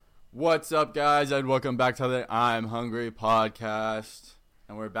What's up, guys, and welcome back to the I'm Hungry podcast.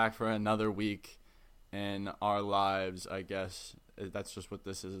 And we're back for another week in our lives, I guess. That's just what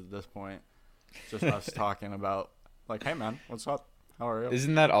this is at this point. It's just us talking about, like, hey, man, what's up? How are you?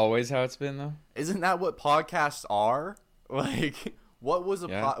 Isn't that always how it's been, though? Isn't that what podcasts are? Like, what was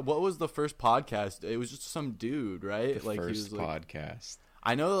what was the first podcast? It was just some dude, right? The like first he was like, podcast.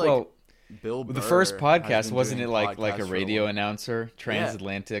 I know, like, Well, Bill Burr the first has podcast, been wasn't it doing like podcasts a for radio while. announcer,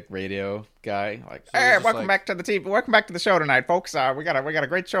 transatlantic radio guy? Like, So it was hey, just welcome like- back to the TV. Welcome back to the show tonight, folks. We got a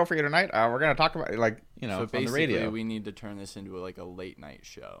great show for you tonight. We're gonna talk about So on the basically, radio. we need to turn this into like a late night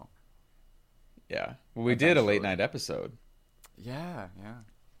show. Yeah, well, we did a late Eventually. night episode. Yeah.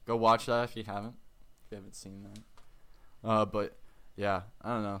 Go watch that if you haven't seen that. But yeah, I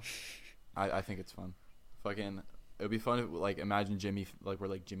don't know. I think it's fun. Fucking, it would be fun if, like, imagine we're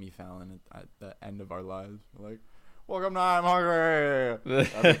like Jimmy Fallon at the end of our lives. We're like, welcome to I'm Hungry.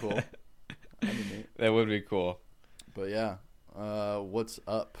 That'd be cool. That'd be neat. That would be cool. But yeah, what's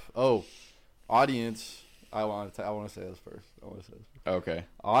up? Oh, audience. I want to say this first. Okay.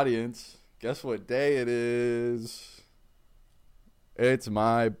 Audience, guess what day it is? It's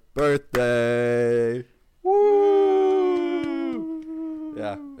my birthday. Woo!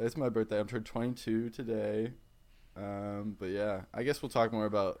 Yeah, it's my birthday. I'm turned 22 today. But yeah, I guess we'll talk more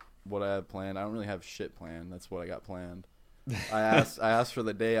about what I have planned. I don't really have shit planned. That's what I got planned. I asked for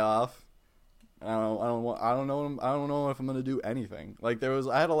the day off. I don't know if I'm gonna do anything. Like,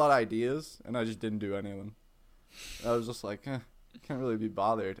 I had a lot of ideas and I just didn't do any of them. I was just like, can't really be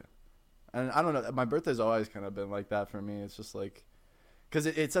bothered. And I don't know. My birthday's always kind of been like that for me. It's just like, because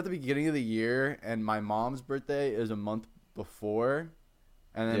it's at the beginning of the year, and my mom's birthday is a month before,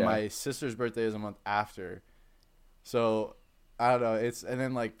 and then my sister's birthday is a month after. So I don't know. And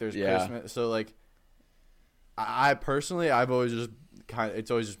then, like, there's Christmas. So, like, I personally, I've always just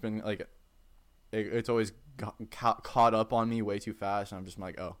it's always just been like, it's always caught up on me way too fast, and I'm just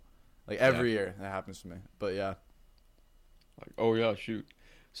like, oh, like every year that happens to me. But yeah. Like, oh yeah, shoot.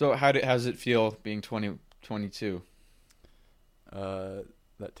 So how's it feel being 22? That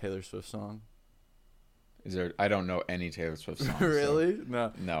Taylor Swift song. Is there? I don't know any Taylor Swift songs. Really? So.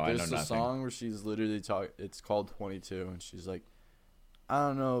 No. No, I know There's a nothing. song where she's literally it's called 22, and she's like, I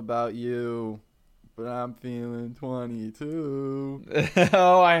don't know about you, but I'm feeling 22.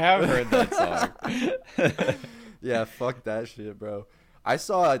 Oh, I have heard that song. Yeah, fuck that shit, bro. I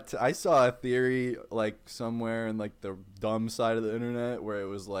saw a theory, like, somewhere in, like, the dumb side of the internet where it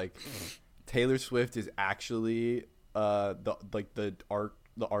was like Taylor Swift is actually the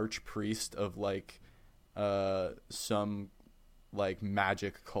archpriest of, like, some, like,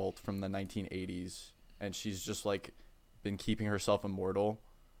 magic cult from the 1980s, and she's just, like, been keeping herself immortal.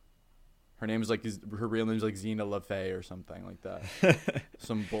 Her name is, like, her real name is, like, Xena LaFay or something like that.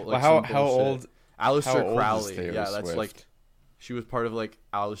 How old? Aleister how old is Crowley. Taylor Yeah, that's Swift? like, she was part of, like,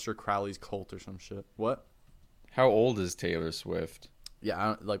 Aleister Crowley's cult or some shit. What? How old is Taylor Swift? Yeah, I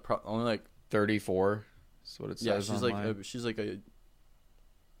don't, like, only, like, 34. That's what it says. yeah, she's online.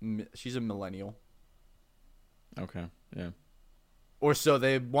 she's a millennial, Okay. Yeah. or so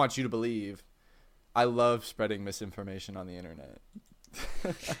they want you to believe. I love spreading misinformation on the internet.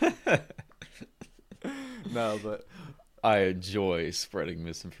 No, but I enjoy spreading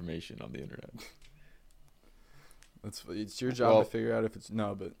misinformation on the internet. it's your job to figure out if it's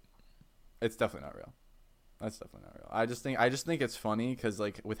but it's definitely not real. That's definitely not real. I just think it's funny because,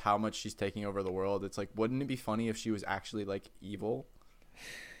 like, with how much she's taking over the world, it's like, wouldn't it be funny if she was actually, like, evil?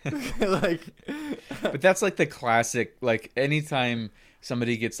 Like, But that's like the classic. Like, anytime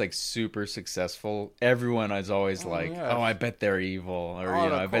somebody gets, like, super successful, everyone is always like, yeah. "Oh, I bet they're evil," or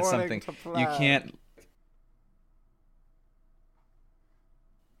I bet according something. to You plan. can't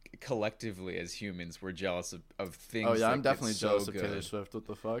collectively as humans we're jealous of things. Oh yeah, that I'm get definitely so jealous of good. Taylor Swift. What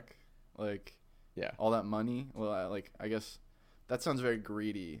the fuck? Like, Yeah. all that money. Well, I guess that sounds very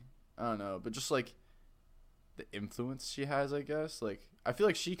greedy. I don't know, but just, like, the influence she has, I guess. Like, I feel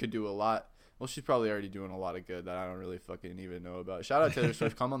like she could do a lot. Well, she's probably already doing a lot of good that I don't really fucking even know about. Shout out Taylor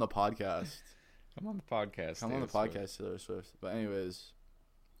Swift. Come on the podcast. Come on the podcast. Come on the Taylor Swift. podcast, Taylor Swift. But anyways,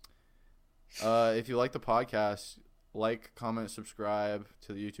 if you like the podcast, like, comment, subscribe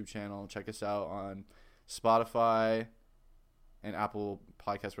to the YouTube channel. Check us out on Spotify and Apple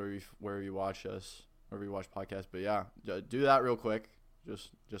Podcasts, wherever you watch us, wherever you watch podcasts. But yeah, do that real quick,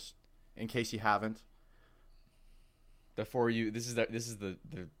 just in case you haven't. Before you, this is the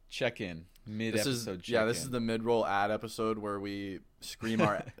check-in mid episode. Yeah, this is the mid-roll ad episode where we scream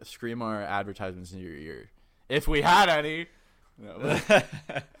our advertisements into your ear, if we had any. No,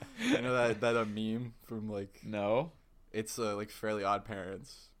 you know that a meme from, like, No. it's like Fairly Odd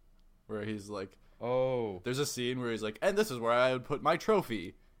Parents, where he's like, Oh. there's a scene where he's like, and this is where I would put my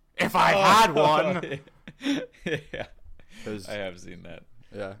trophy if I had one. Yeah. 'Cause, I have seen that.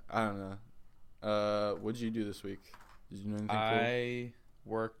 yeah, I don't know. What did you do this week? Did you do anything cool? I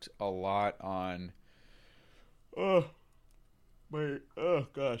worked a lot on my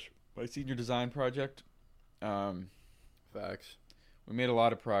senior design project. Facts. We made a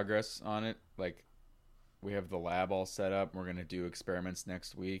lot of progress on it. Like, we have the lab all set up. We're gonna do experiments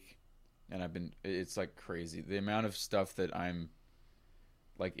next week, and it's like crazy the amount of stuff that I'm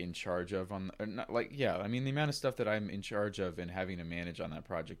like in charge of on, or not, like, yeah, I mean the amount of stuff that I'm in charge of and having to manage on that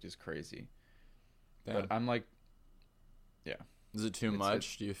project is crazy. Damn. But I'm like, yeah. Is it too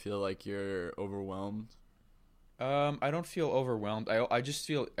much? Do you feel like you're overwhelmed? I don't feel overwhelmed. I just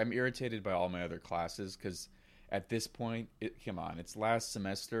feel I'm irritated by all my other classes because at this point, come on, it's last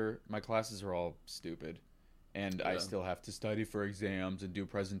semester. My classes are all stupid, and I still have to study for exams and do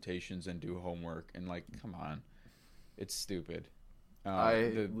presentations and do homework. And like, come on, it's stupid.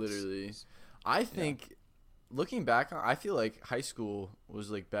 I think, looking back, I feel like high school was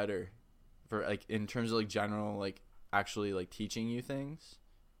like better for like in terms of like general like actually like teaching you things.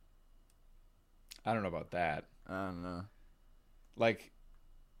 I don't know about that. I don't know. Like,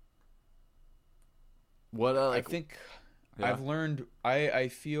 what I think I've learned. I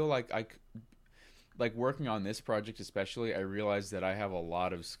feel like like working on this project especially. I realized that I have a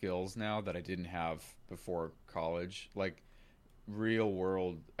lot of skills now that I didn't have before college. Like real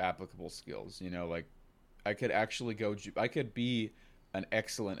world applicable skills. You know, like I could actually I could be an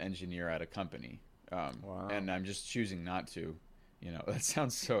excellent engineer at a company. Wow. And I'm just choosing not to. You know, that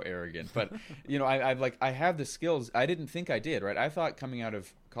sounds so arrogant, but you know, I have the skills. I didn't think I did, right? I thought coming out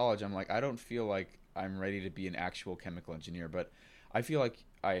of college, I'm like, I don't feel like I'm ready to be an actual chemical engineer, but I feel like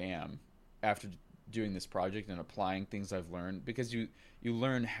I am after doing this project and applying things I've learned, because you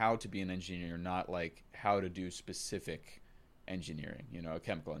learn how to be an engineer, not like how to do specific engineering, you know,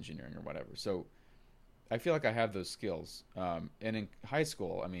 chemical engineering or whatever. So I feel like I have those skills. And in high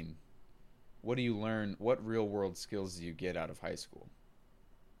school, I mean, what do you learn? What real world skills do you get out of high school?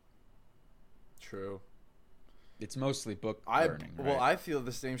 True. It's mostly book learning, right? Well, I feel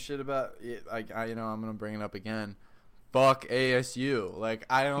the same shit about it. Like, I'm gonna bring it up again. Fuck ASU. Like,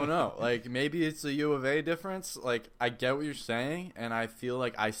 I don't know. Like, maybe it's a U of A difference. Like, I get what you're saying, and I feel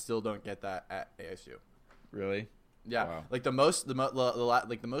like I still don't get that at ASU. Really? Yeah. Wow. Like the most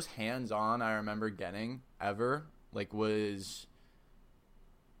hands-on I remember getting ever, like, was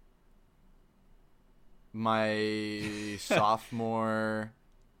my sophomore,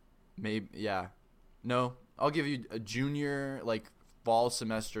 maybe, yeah. No, I'll give you a junior, like, fall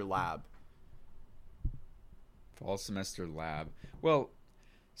semester lab. Fall semester lab. Well,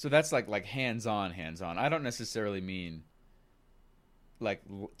 so that's like hands-on. I don't necessarily mean like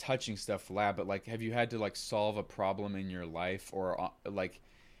touching stuff lab, but like, have you had to like solve a problem in your life or like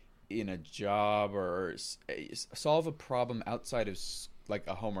in a job or solve a problem outside of like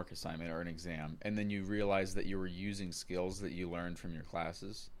a homework assignment or an exam, and then you realize that you were using skills that you learned from your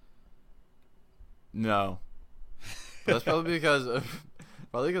classes? No, but that's probably because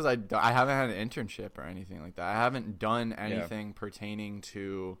I haven't had an internship or anything like that. I haven't done anything pertaining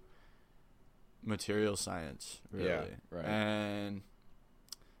to material science, really. Yeah, right. And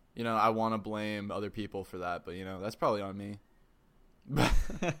you know, I want to blame other people for that, but you know, that's probably on me.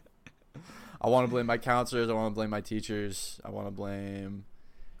 I want to blame my counselors. I want to blame my teachers. I want to blame.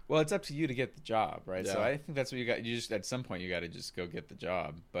 Well, it's up to you to get the job, right? Yeah. So I think that's what you got. You just, at some point, you got to just go get the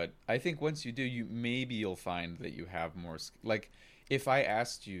job. But I think once you do, you'll find that you have more. Like, if I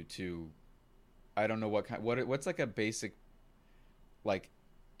asked you to, I don't know what's like a basic, like,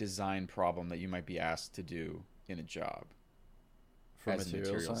 design problem that you might be asked to do in a job For as a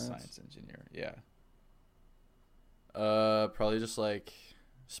material science science engineer. Yeah. Probably just like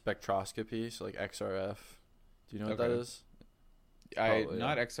spectroscopy, so like XRF. Do you know what that is?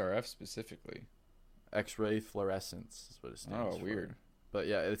 Not XRF specifically. X-ray fluorescence is what it stands for. Oh, weird. But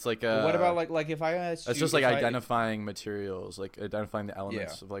yeah, it's like Well, what about like if I asked you? It's just like identifying materials, like identifying the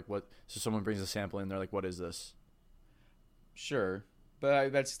elements of like what. So someone brings a sample in, they're like, "What is this?" Sure,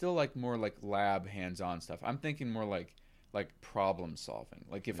 but that's still like more like lab hands-on stuff. I'm thinking more like problem solving.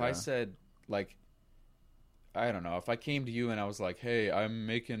 Like if I said like, I don't know, if I came to you and I was like, "Hey, I'm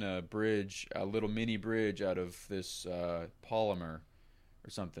making a little mini bridge out of this polymer or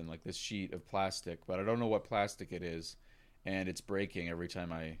something, like this sheet of plastic, but I don't know what plastic it is, and it's breaking every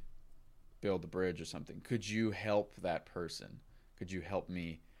time I build the bridge or something. Could you help that person? Could you help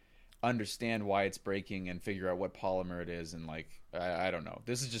me understand why it's breaking and figure out what polymer it is?" And like, I don't know.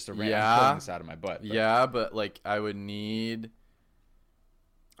 This is just I'm pulling this out of my butt. But... Yeah, but like I would need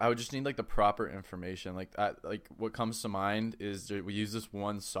I would just need like the proper information. Like like what comes to mind is we use this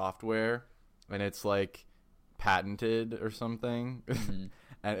one software, and it's like patented or something, Mm-hmm.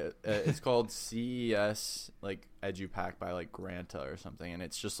 and it's called CES like EduPack by like Granta or something, and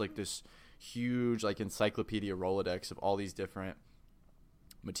it's just like this huge like encyclopedia Rolodex of all these different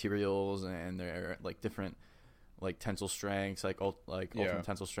materials and their like different like tensile strengths, like ultimate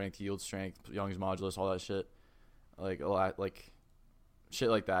tensile strength, yield strength, Young's modulus, all that shit, like a lot like shit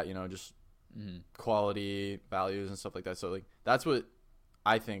like that, just quality values and stuff like that. So like that's what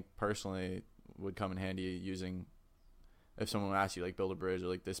I think personally would come in handy using if someone asks you like build a bridge or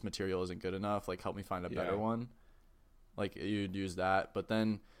like this material isn't good enough, like help me find a better one. Like you'd use that, but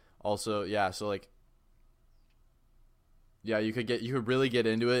then also so like you could really get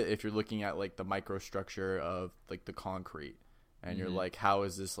into it if you're looking at like the microstructure of like the concrete, and you're like, how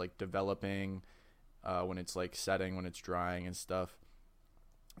is this like developing when it's like setting, when it's drying and stuff.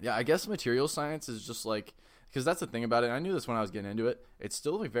 Yeah, I guess material science is just like, because that's the thing about it. I knew this when I was getting into it. It's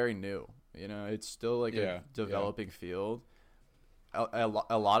still like very new, it's still like a developing field. A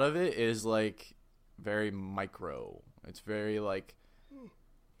lot of it is like very micro. It's very like,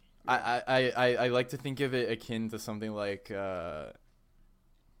 I like to think of it akin to something like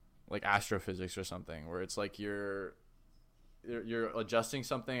astrophysics or something, where it's like you're adjusting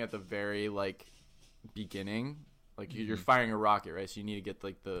something at the very like beginning. Like you're firing a rocket, right? So you need to get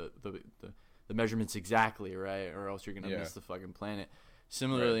like the measurements exactly right, or else you're gonna miss the fucking planet.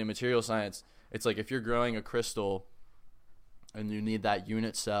 Similarly, in material science, it's like if you're growing a crystal and you need that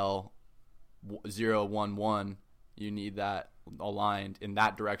unit cell 0, 1, 1, you need that aligned in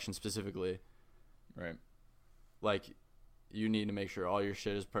that direction specifically, right? Like you need to make sure all your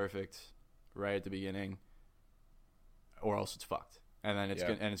shit is perfect right at the beginning, or else it's fucked. And then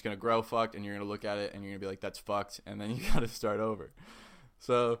it's gonna grow fucked, and you're gonna look at it and you're gonna be like, that's fucked, and then you gotta start over.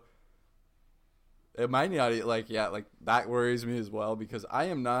 So it might not like that worries me as well, because I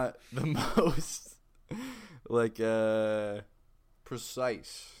am not the most like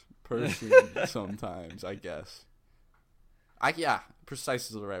precise person sometimes, I guess. Precise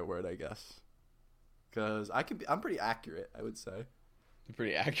is the right word, I guess, because I'm pretty accurate, I would say.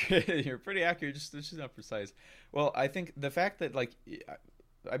 Pretty accurate. You're pretty accurate, just not precise. Well, I think the fact that like,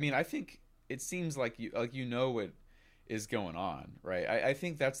 I mean, I think it seems like you know what is going on, right? I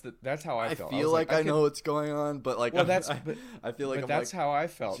think that's how I felt. I feel like I know what's going on, but like, well, I feel like that's how I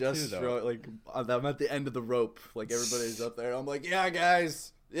felt just too, though. Like I'm at the end of the rope, like everybody's up there. I'm like, yeah,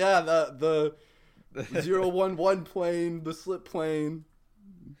 guys, the 0-1-1 plane, the slip plane.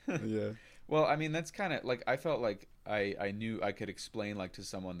 Yeah. Well, I mean, that's kind of like, I felt like I knew I could explain like to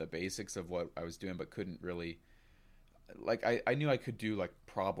someone the basics of what I was doing, but couldn't really, like, I knew I could do like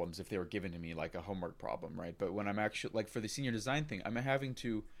problems if they were given to me, like a homework problem, right? But when I'm actually like for the senior design thing, I'm having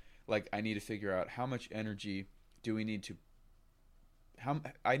to like, I need to figure out how much energy do we need to,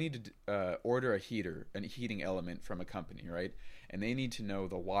 I need to order a heating element from a company, right? And they need to know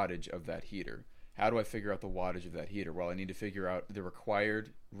the wattage of that heater. How do I figure out the wattage of that heater? Well, I need to figure out the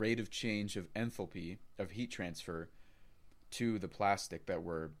required rate of change of enthalpy of heat transfer to the plastic that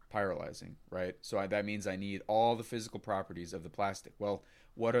we're pyrolyzing, right? So that means I need all the physical properties of the plastic. Well,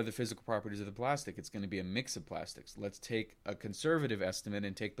 what are the physical properties of the plastic? It's going to be a mix of plastics. Let's take a conservative estimate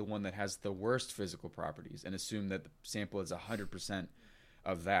and take the one that has the worst physical properties and assume that the sample is 100%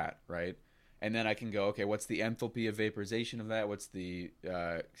 of that, right? And then I can go, okay, what's the enthalpy of vaporization of that? What's the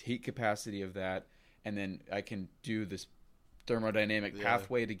heat capacity of that? And then I can do this thermodynamic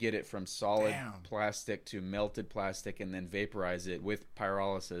pathway to get it from solid plastic to melted plastic, and then vaporize it with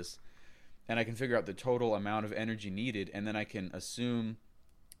pyrolysis. And I can figure out the total amount of energy needed, and then I can assume,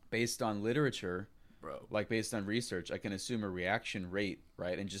 based on literature, like based on research, I can assume a reaction rate,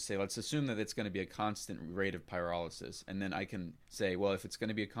 right? And just say, let's assume that it's going to be a constant rate of pyrolysis. And then I can say, well, if it's going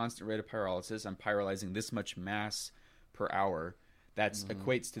to be a constant rate of pyrolysis, I'm pyrolyzing this much mass per hour. That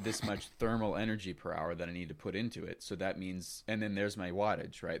equates to this much thermal energy per hour that I need to put into it. So that means, and then there's my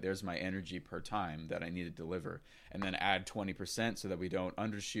wattage, right? There's my energy per time that I need to deliver. And then add 20% so that we don't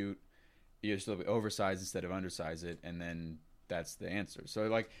undershoot. You still oversize instead of undersize it. And then that's the answer. So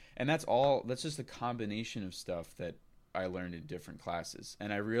like, and that's just a combination of stuff that I learned in different classes.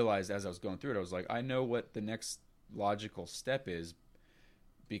 And I realized as I was going through it, I was like, I know what the next logical step is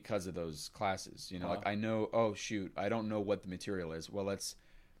because of those classes. Like I know, oh shoot, I don't know what the material is. Well, let's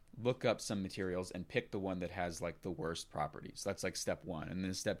look up some materials and pick the one that has like the worst properties. That's like step one. And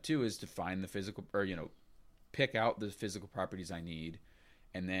then step two is to find the physical, or pick out the physical properties I need.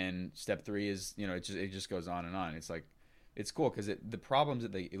 And then step three is, it just goes on and on. It's like, it's cool because the problems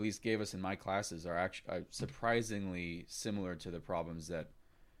that they at least gave us in my classes are actually surprisingly similar to the problems that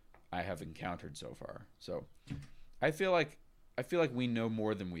I have encountered so far. So I feel like we know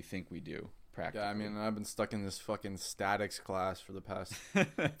more than we think we do. Practically. Yeah, I mean, I've been stuck in this fucking statics class for the past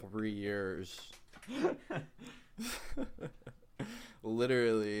 3 years.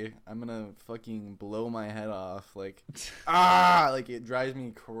 Literally, I'm gonna fucking blow my head off. Like, like it drives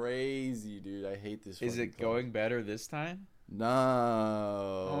me crazy, dude. I hate this. Is it going better this time? No.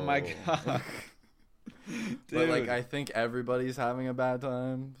 Oh my god. But like, I think everybody's having a bad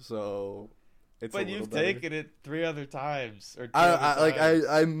time, so it's. But you've taken it 3 other times, or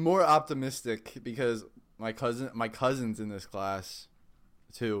I'm more optimistic because my cousin's in this class,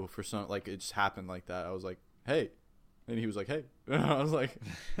 too. For some, like, it just happened like that. I was like, hey. And he was like, hey. And I was like,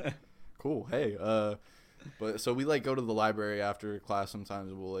 cool, hey. But so we, like, go to the library after class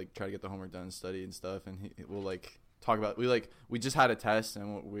sometimes. We'll, like, try to get the homework done and study and stuff. And we'll, like, talk about... We just had a test,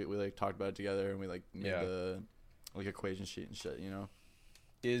 and we like, talked about it together. And we, like, made the, like, equation sheet and shit, you know?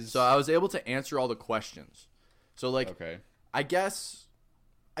 So I was able to answer all the questions. So, like, okay. I guess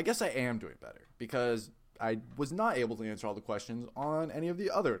I am doing better. Because I was not able to answer all the questions on any of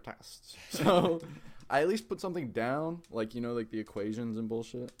the other tests. So... I at least put something down, like, you know, like the equations and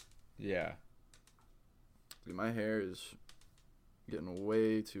bullshit. Yeah. Dude, my hair is getting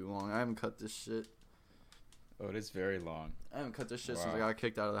way too long. I haven't cut this shit. Oh, it is very long. I haven't cut this shit since I got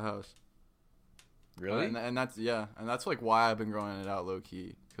kicked out of the house. Really? And that's, yeah. And that's, like, why I've been growing it out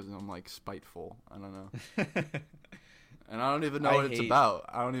low-key. Because I'm, like, spiteful. I don't know. And I don't even know what it's about.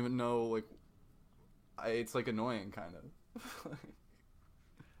 I don't even know, like... it's, like, annoying, kind of.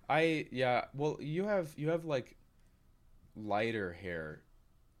 Well, you have like lighter hair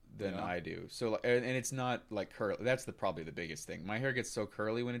than I do. So and it's not like curly. That's probably the biggest thing. My hair gets so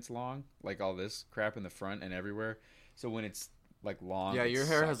curly when it's long, like all this crap in the front and everywhere. So when it's like long, yeah, your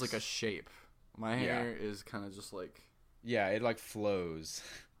hair has like a shape. My hair is kind of just like it like flows.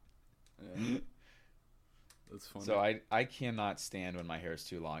 Yeah. That's funny. So I cannot stand when my hair is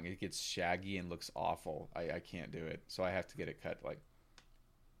too long. It gets shaggy and looks awful. I can't do it. So I have to get it cut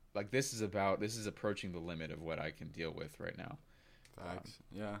like this is approaching the limit of what I can deal with right now. Facts.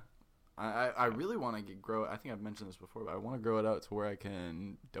 Yeah. I really want to grow. I think I've mentioned this before, but I want to grow it out to where I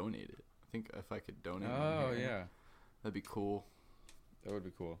can donate it. I think if I could donate it. Oh, yeah. That'd be cool. That would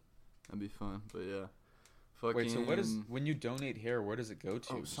be cool. That'd be fun. But yeah. Wait, so when you donate hair, where does it go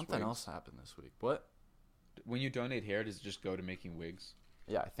to? Oh, something else happened this week. What? When you donate hair, does it just go to making wigs?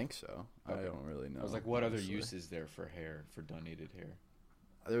 Yeah, I think so. Okay. I don't really know. I was like, what other use is there for hair, for donated hair?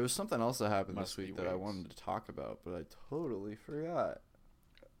 There was something else that happened this week that I wanted to talk about, but I totally forgot.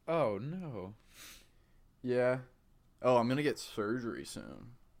 Oh, no. Yeah. Oh, I'm going to get surgery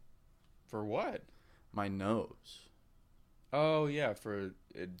soon. For what? My nose. Oh, yeah, for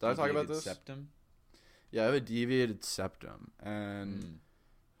Did I talk about this? Septum? Yeah, I have a deviated septum, and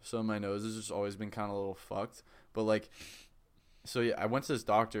so my nose has just always been kind of a little fucked. But, like, so yeah, I went to this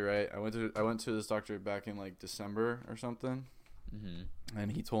doctor, right? I went to this doctor back in, like, December or something. Mm-hmm.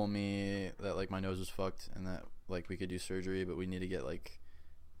 And he told me that, like, my nose was fucked and that, like, we could do surgery, but we need to get, like,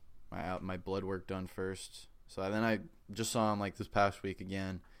 my blood work done first. So then I just saw him, like, this past week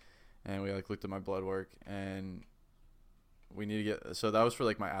again, and we, like, looked at my blood work, and we need to get... So that was for,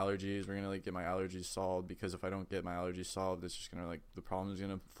 like, my allergies. We're going to, like, get my allergies solved, because if I don't get my allergies solved, it's just going to, like, the problem is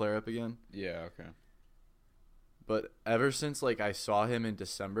going to flare up again. Yeah, okay. But ever since, like, I saw him in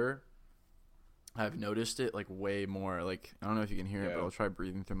December... I've noticed it, like, way more. Like, I don't know if you can hear it, but I'll try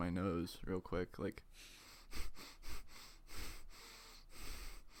breathing through my nose real quick. Like,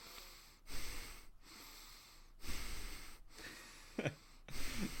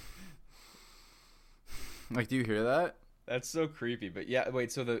 like, do you hear that? That's so creepy. But yeah,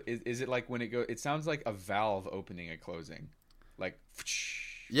 wait. So is it like when it goes? It sounds like a valve opening and closing, like.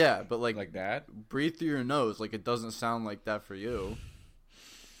 Yeah, but like that. Breathe through your nose. Like, it doesn't sound like that for you.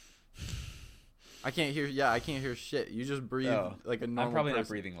 I can't hear. Yeah, I can't hear shit. You just breathe like a normal. I'm probably person. not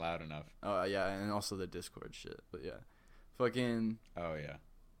breathing loud enough. Oh yeah, and also the Discord shit. But yeah, fucking. Oh yeah.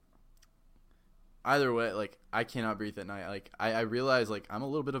 Either way, like, I cannot breathe at night. Like, I realize, like, I'm a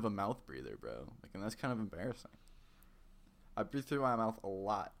little bit of a mouth breather, bro. Like, and that's kind of embarrassing. I breathe through my mouth a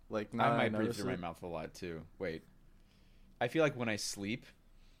lot. Like, now I might breathe through my mouth a lot too. Wait, I feel like when I sleep,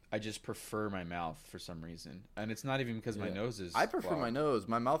 I just prefer my mouth for some reason, and it's not even because my nose is. I prefer my nose.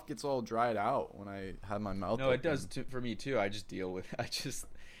 My mouth gets all dried out when I have my mouth. No, open. It does for me too. I just deal with.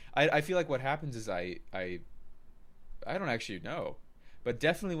 I feel like what happens is I don't actually know, but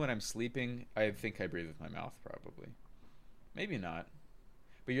definitely when I'm sleeping, I think I breathe with my mouth. Probably, maybe not.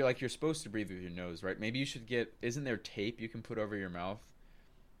 But you're supposed to breathe with your nose, right? Maybe you should get. Isn't there tape you can put over your mouth?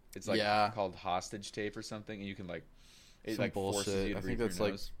 It's like called hostage tape or something, and you can like It Some like forces bullshit. you to I think breathe that's through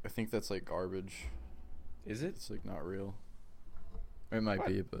your like nose. I think that's like garbage. Is it? It's like not real. It might What?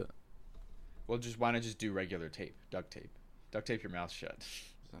 be, but Well, just why not just do regular tape, duct tape, duct tape your mouth shut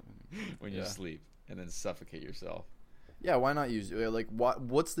when you Yeah. sleep, and then suffocate yourself. yeah, why not use like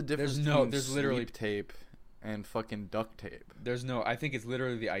what's the difference There's between literally sleep tape and fucking duct tape? There's no. I think it's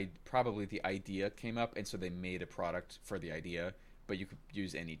literally probably the idea came up, and so they made a product for the idea. But you could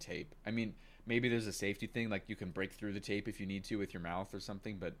use any tape. I mean, maybe there's a safety thing, like you can break through the tape if you need to with your mouth or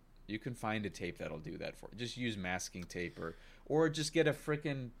something. But you can find a tape that'll do that for. Just use masking tape or just get a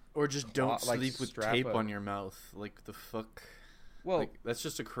freaking. Or just don't Like, sleep with strap tape a- on your mouth. Like the fuck? Well, Like that's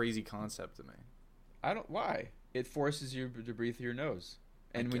just a crazy concept to me. I don't. Why? It forces you to breathe through your nose.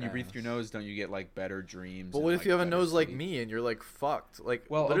 And when you breathe through your nose, don't you get like better dreams? But and, what if like, you have a better nose like sleep? me and you're like fucked? Like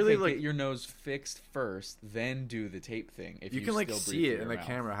Well, literally okay, like get your nose fixed first, then do the tape thing. If you you can like still see breathe it through in your the mouth.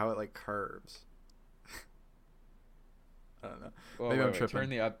 camera how it like curves. I don't know. Well, Maybe I'm wait,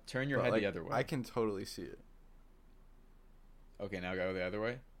 tripping. Turn your But, head like, the other way. I can totally see it. Okay, now go the other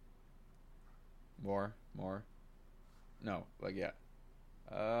way. More. No, like yeah.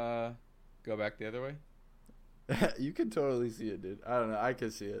 Go back the other way. You can totally see it, dude. I don't know. I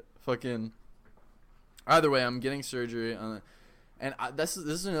can see it. Fucking. Either way, I'm getting surgery on, and this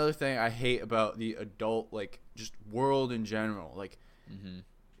is another thing I hate about the adult like just world in general. Like,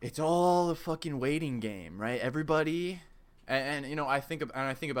 it's all a fucking waiting game, right? Everybody, and you know I think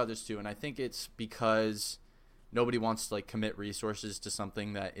about this too, and I think it's because nobody wants to like commit resources to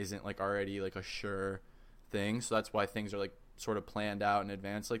something that isn't like already like a sure thing. So that's why things are like sort of planned out in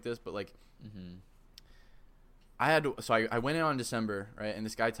advance like this. But like. I went in on December, right? And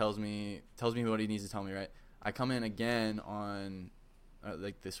this guy tells me what he needs to tell me, right? I come in again on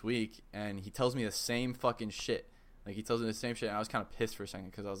like this week, and he tells me the same fucking shit. Like he tells me the same shit, and I was kind of pissed for a second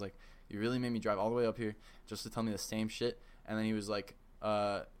because I was like, you really made me drive all the way up here just to tell me the same shit. And then he was like,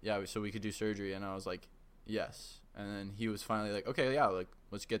 yeah, so we could do surgery, and I was like, yes. And then he was finally like, okay, yeah, like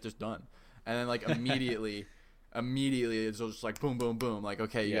let's get this done. And then like immediately it's just like boom, boom, boom. Like,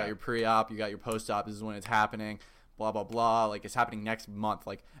 okay, you got your pre-op, you got your post-op. This is when it's happening. Blah, blah, blah. Like, it's happening next month.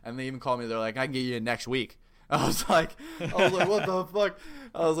 Like, and they even called me. They're like, I can get you in next week. I was like, what the fuck?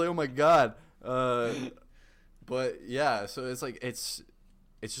 I was like, oh my God. But yeah, so it's like, it's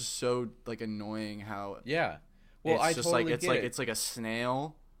just so like annoying how. Yeah. Well, it's I just totally like, it's get like, it. it's like a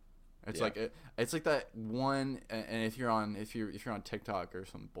snail. It's it's like that one, and if you're on TikTok or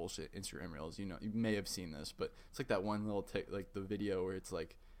some bullshit Instagram reels, you know, you may have seen this, but it's like that one little like the video where it's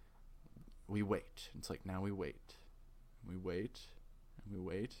like, we wait. It's like now we wait, and we wait, and we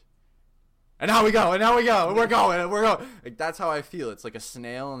wait, and now we go, and we're going. Like that's how I feel. It's like a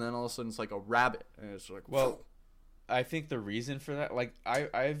snail, and then all of a sudden it's like a rabbit, and it's like Well, I think the reason for that, like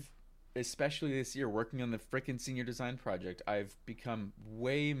I've especially this year working on the frickin' senior design project, I've become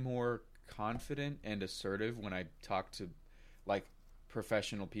way more confident and assertive when I talk to like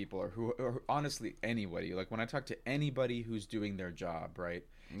professional people or honestly anybody. Like when I talk to anybody who's doing their job, right?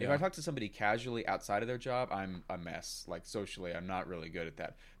 If I talk to somebody casually outside of their job, I'm a mess. Like socially, I'm not really good at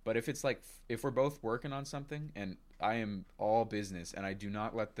that. But if it's like if we're both working on something and I am all business and I don't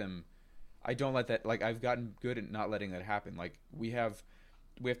let that, like I've gotten good at not letting that happen. Like we have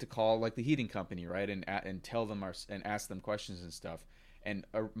to call like the heating company, right, and tell them and ask them questions and stuff. And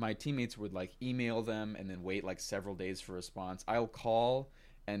my teammates would like email them and then wait like several days for a response. I'll call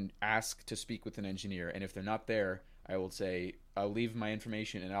and ask to speak with an engineer, and if they're not there, I will say I'll leave my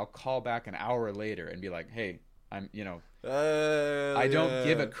information and I'll call back an hour later and be like, hey, I don't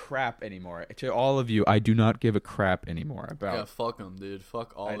give a crap anymore. To all of you, I do not give a crap anymore about. Yeah, fuck them, dude.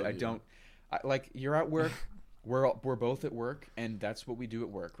 Fuck all of you. I don't. Like you're at work. We're both at work, and that's what we do at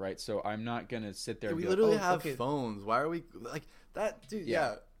work, right? So I'm not gonna sit there. Dude, and we be literally like, have phones. Why are we like that, dude?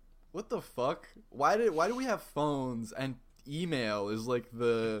 Yeah. What the fuck? Why do we have phones and email is like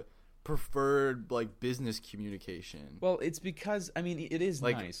the preferred like business communication? Well, it's because I mean it is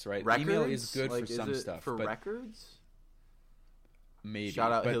like, nice, right? Records? Email is good like, for some stuff, for but records. Maybe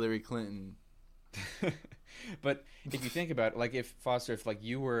Shout out Hillary Clinton. But if you think about it, like if Foster, if like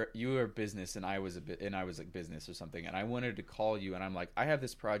you were business and I was like business or something, and I wanted to call you and I'm like, I have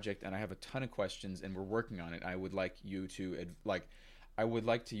this project and I have a ton of questions and we're working on it. I would like you to I would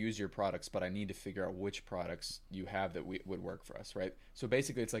like to use your products, but I need to figure out which products you have that would work for us, right? So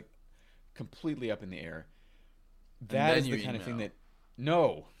basically, it's like completely up in the air. That is the kind of thing that.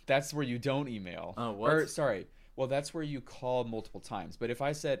 No, that's where you don't email. Oh, what? Or, sorry. Well, that's where you call multiple times. But if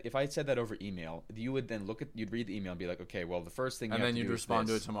I said that over email, you would then you'd read the email and be like, okay, well, the first thing you And have then to you'd do respond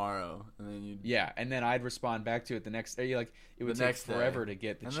to is it tomorrow, and then you'd yeah, and then I'd respond back to it the next day. Like it would The take next day. forever to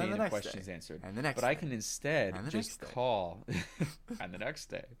get the And then chain the of next questions day. answered. And the next But I day. can instead And the just next day. call and the next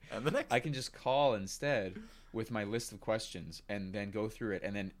day. and the next. I can just call instead with my list of questions and then go through it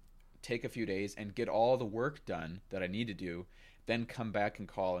and then take a few days and get all the work done that I need to do, then come back and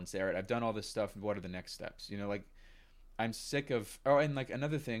call and say, all right, I've done all this stuff. What are the next steps? You know, like I'm sick of, oh, and like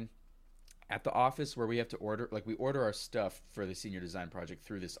another thing at the office where we have to order, like we order our stuff for the senior design project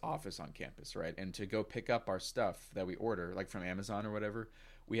through this office on campus, right? And to go pick up our stuff that we order, like from Amazon or whatever,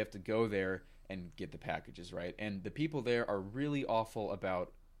 we have to go there and get the packages, right? And the people there are really awful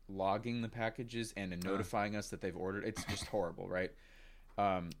about logging the packages and notifying us that they've ordered. It's just horrible, right?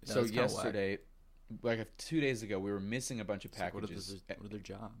 So yesterday, like 2 days ago, we were missing a bunch of packages. What are their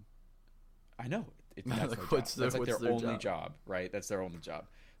job? I know. That's Like, their job. what's That's like their their only job? job, right? That's their only job.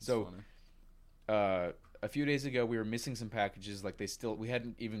 That's So funny. a few days ago, we were missing some packages. Like we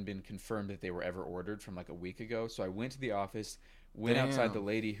hadn't even been confirmed that they were ever ordered from like a week ago. So I went to the office, went outside the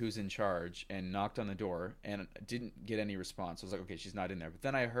lady who's in charge and knocked on the door and didn't get any response. I was like, okay, she's not in there. But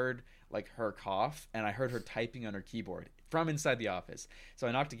then I heard like her cough and I heard her typing on her keyboard from inside the office. So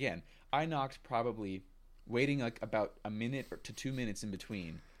I knocked again. I knocked probably waiting like about a minute to 2 minutes in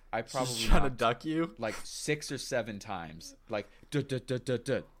between. I probably She's trying to knocked duck you. like 6 or 7 times, like dut, dut, dut, dut,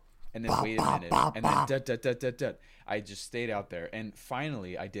 dut. And then wait a minute, and then dut, dut, dut, dut, dut. I just stayed out there, and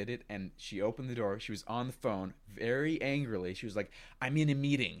finally I did it, and she opened the door. She was on the phone, very angrily. She was like, "I'm in a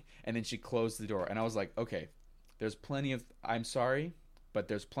meeting," and then she closed the door, and I was like, "Okay, there's plenty of. I'm sorry, but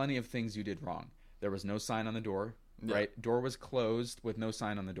there's plenty of things you did wrong. There was no sign on the door, right? Door was closed with no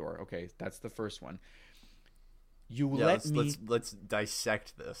sign on the door. Okay, that's the first one. Let's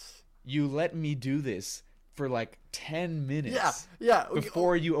dissect this. You let me do this." For like 10 minutes. Yeah.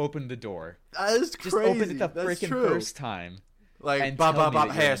 Before you opened the door. That is crazy. Just open it the That's freaking true. first time. Like, and bop, tell bop, me bop.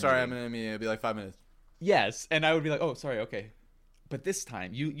 that you're Hey, in a sorry, I'm meeting. in a meeting. It'll be like 5 minutes. Yes, and I would be like, oh, sorry, okay. But this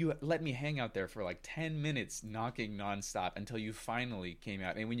time, you let me hang out there for like 10 minutes knocking nonstop until you finally came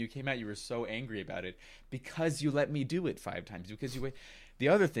out. And when you came out, you were so angry about it because you let me do it 5 times. Because you. The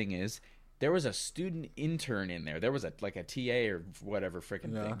other thing is, there was a student intern in there. There was a TA or whatever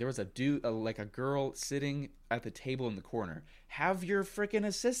freaking thing. There was a girl sitting at the table in the corner. Have your freaking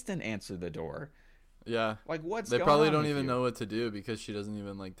assistant answer the door. Yeah. Like, what's They going probably on don't with even you? know what to do because she doesn't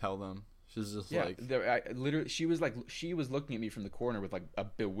even like tell them. She's just Yeah, like literally, she was looking at me from the corner with like a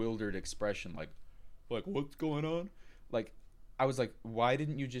bewildered expression, like what's going on? Like, I was like, why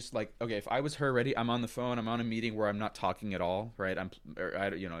didn't you just like, okay, if I was her already, I'm on the phone, I'm on a meeting where I'm not talking at all, right?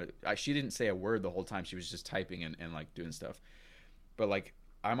 She didn't say a word the whole time. She was just typing and like doing stuff. But like,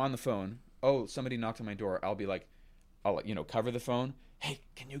 I'm on the phone. Oh, somebody knocked on my door. I'll be like, I'll cover the phone. Hey,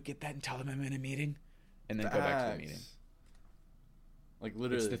 can you get that and tell them I'm in a meeting? And then go back to the meeting. Like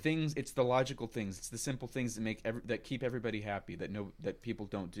literally, it's the logical things, it's the simple things that keep everybody happy that people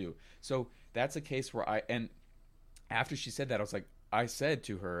don't do. So that's a case where after she said that, I said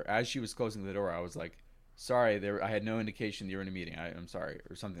to her as she was closing the door, I was like, sorry, I had no indication that you were in a meeting. I'm sorry,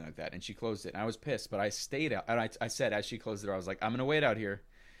 or something like that. And she closed it, and I was pissed, but I stayed out. And I said as she closed the door, I was like, I'm gonna wait out here,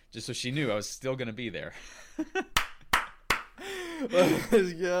 just so she knew I was still gonna be there.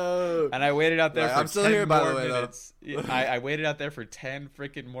 Let's go. And I waited out there for I'm still 10 here, by the more way, minutes. I waited out there for 10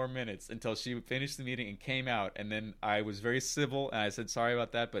 freaking more minutes until she finished the meeting and came out. And then I was very civil, and I said, sorry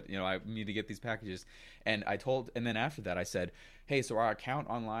about that, but, I need to get these packages. And then after that, I said, hey, so our account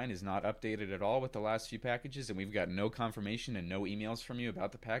online is not updated at all with the last few packages, and we've got no confirmation and no emails from you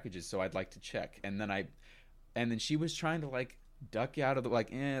about the packages, so I'd like to check. And then she was trying to, duck you out of the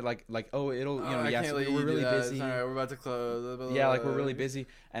oh, it'll we're really busy. Sorry, we're about to close. Blah, blah, Yeah, blah. we're really busy.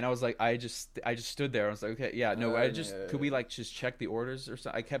 And I was like, I just stood there. I was like, okay, yeah, no, could we just check the orders or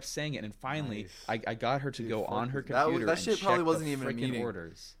something? I kept saying it, and finally I got her to go on her computer that shit and probably check wasn't the even a freaking meeting.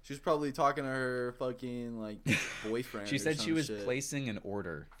 orders. She was probably talking to her fucking boyfriend. She said she was shit. placing an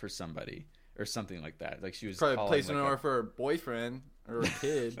order for somebody or something like that. Like she was probably calling, placing an order for her boyfriend or a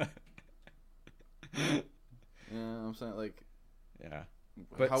kid. Yeah, I'm saying yeah.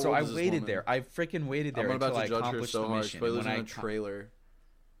 But so I waited there. I freaking waited there until I accomplished the mission. She lives in a trailer.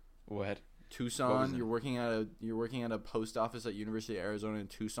 What? Tucson. You're working at a post office at University of Arizona in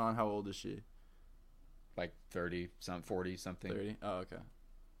Tucson. How old is she? Like 30, 40 something. 30. Oh, okay.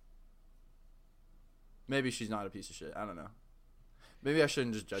 Maybe she's not a piece of shit. I don't know. Maybe I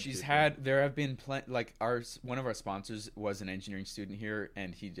shouldn't just judge. There have been one of our sponsors was an engineering student here,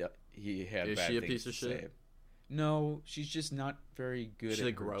 and he had. Is bad she a things piece of to shit? say. No, she's just not very good at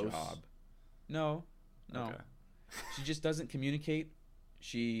her gross? job. No. Okay. She just doesn't communicate.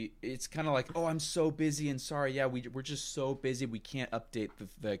 It's kind of like, oh, I'm so busy and sorry. Yeah, we're just so busy. We can't update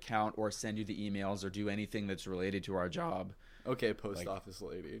the account or send you the emails or do anything that's related to our job. Okay, post office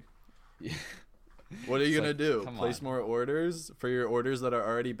lady. Yeah. What are you going to do? Come Place on. more orders for your orders that are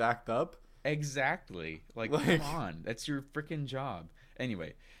already backed up? Exactly. Come on. That's your freaking job.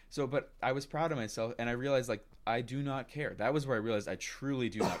 Anyway, but I was proud of myself, and I realized, like, I do not care. That was where I realized I truly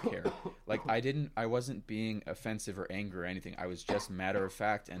do not care. Like, I wasn't being offensive or angry or anything. I was just matter of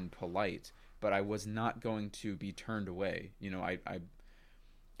fact and polite, but I was not going to be turned away. You know,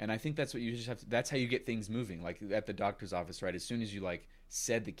 and I think that's what you just have to, that's how you get things moving. Like at the doctor's office, right? As soon as you like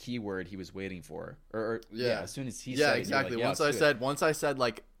said the keyword he was waiting for, or yeah, as soon as he said it, exactly. Like, Once I said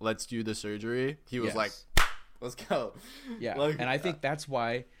like, let's do the surgery, he was like, let's go. Yeah. Like, and I think that's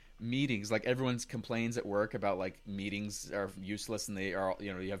why meetings, like everyone complains at work about like meetings are useless and they are,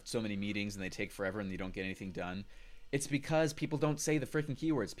 you know, you have so many meetings and they take forever and you don't get anything done. It's because people don't say the freaking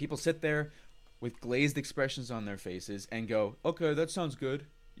keywords. People sit there with glazed expressions on their faces and go, okay, that sounds good.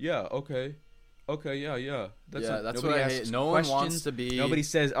 Yeah, okay. Okay, yeah. That's what I hate. No one wants to be. Nobody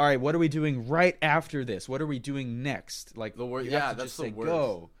says, all right, what are we doing right after this? What are we doing next? Like the word. You Yeah, have to that's just the say, worst.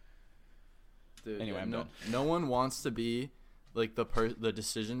 Go. Dude, anyway, I'm done. No one wants to be like the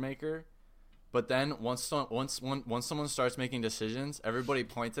decision maker, but then once someone starts making decisions, everybody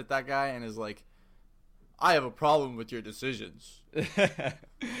points at that guy and is like, "I have a problem with your decisions."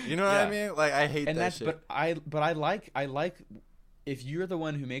 You know what I mean? Like I hate that shit. But I like if you're the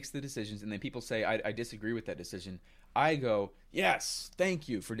one who makes the decisions and then people say I disagree with that decision. I go, yes, thank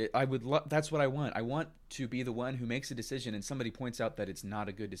you for I would that's what I want. I want to be the one who makes a decision and somebody points out that it's not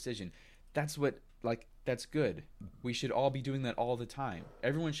a good decision. That's that's good. We should all be doing that all the time.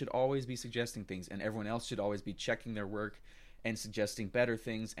 Everyone should always be suggesting things and everyone else should always be checking their work and suggesting better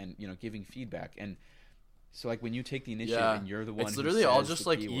things and, you know, giving feedback. And so like when you take the initiative and you're the one it's who literally says all just the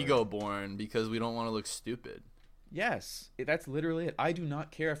like keyword. ego born because we don't want to look stupid. Yes, that's literally it. I do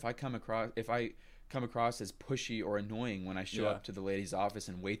not care if I come across as pushy or annoying when I show up to the lady's office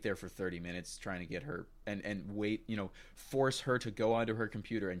and wait there for 30 minutes trying to get her and wait, you know, force her to go onto her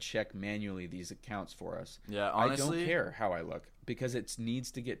computer and check manually these accounts for us. Yeah, honestly, I don't care how I look because it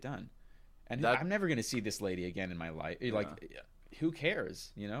needs to get done. And I'm never going to see this lady again in my life. Like, who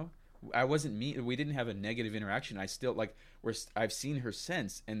cares, you know? I wasn't we didn't have a negative interaction. I still I've seen her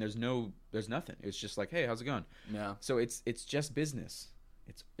since and there's nothing. It's just like, hey, how's it going? Yeah. So it's just business.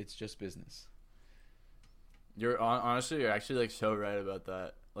 It's just business. Honestly, you're actually like so right about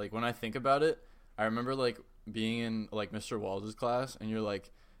that. Like when I think about it, I remember like being in like Mr. Walls' class and you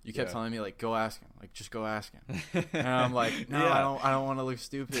kept telling me like, go ask him, like just go ask him. And I'm like, no, I don't want to look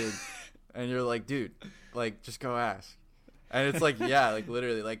stupid. And you're like, dude, like just go ask. And it's like, yeah, like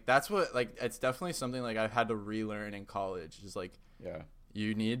literally, like that's what, like it's definitely something like I've had to relearn in college. Is like,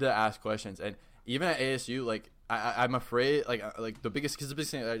 you need to ask questions. And even at ASU, like I'm afraid, like the biggest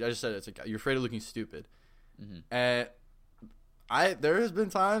thing I just said, it's like you're afraid of looking stupid. Mm-hmm. And there has been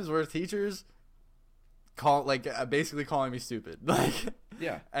times where teachers basically calling me stupid, like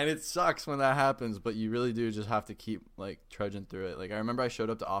and it sucks when that happens. But you really do just have to keep like trudging through it. Like I remember I showed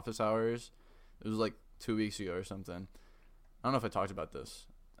up to office hours. It was like 2 weeks ago or something. I don't know if I talked about this,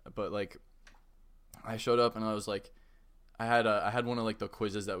 but like I showed up and I was like, I had one of like the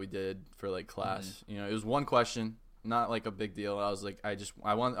quizzes that we did for like class. Mm-hmm. You know, it was one question, not like a big deal. I was like,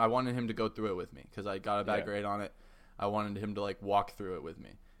 I wanted him to go through it with me because I got a bad grade on it. I wanted him to like walk through it with me.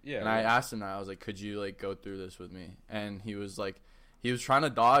 Yeah. And I asked him that. I was like, could you like go through this with me? And he was like, he was trying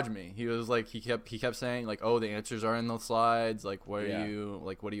to dodge me. He was like, he kept saying like, oh, the answers are in the slides. Like, what are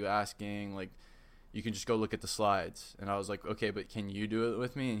you asking? Like, you can just go look at the slides. And I was like, okay, but can you do it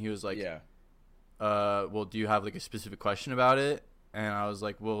with me? And he was like, well, do you have like a specific question about it? And I was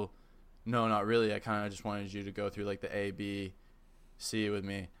like, well, no, not really. I kind of just wanted you to go through like the A, B, C with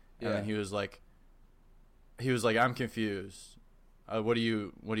me. And then he was like, I'm confused. What do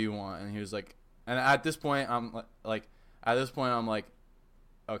you want? And he was like, and at this point, I'm like,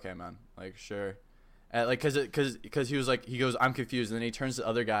 okay, man, like, sure. Like, cause he was like, he goes, I'm confused. And then he turns to the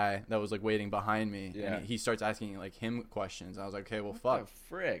other guy that was like waiting behind me. Yeah. And he starts asking like him questions. I was like, okay, well, fuck. What the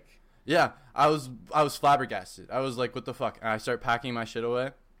frick? Yeah. I was flabbergasted. I was like, what the fuck? And I start packing my shit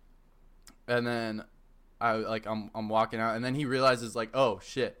away. And then I'm walking out. And then he realizes like, oh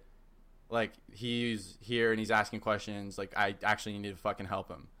shit. Like he's here and he's asking questions. Like I actually need to fucking help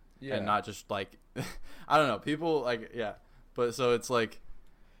him. Yeah. And not just like, I don't know. People like, yeah. But so it's like,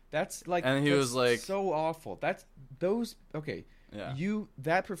 that's like, and he was like, so awful. That's those. Okay. Yeah.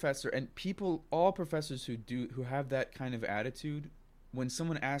 That professor and all professors who have that kind of attitude when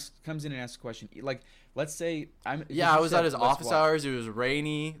someone comes in and asks a question, like let's say I was at his office hours. It was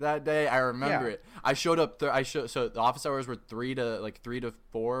rainy that day. I remember it. I showed up. So the office hours were 3 to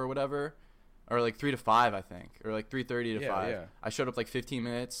 4 or whatever, or like 3 to 5, I think, or like 3:30 to 5. Yeah. I showed up like 15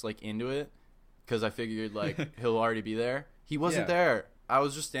 minutes like into it because I figured like he'll already be there. He wasn't there. I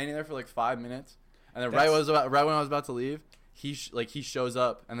was just standing there for like 5 minutes, and then right when I was about to leave, he shows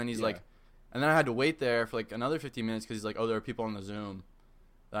up, and then he's like. And then I had to wait there for like another 15 minutes because he's like, oh, there are people on the Zoom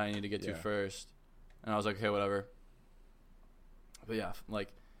that I need to get to first. And I was like, okay, whatever. But yeah, like,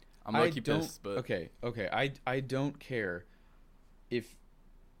 I'm low-key pissed. But okay. I don't care if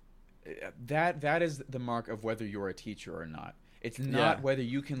that is the mark of whether you're a teacher or not. It's not whether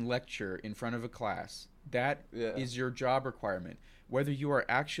you can lecture in front of a class. That is your job requirement. Whether you are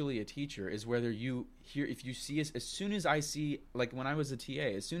actually a teacher is whether you hear, if you see as soon as I see, like when I was a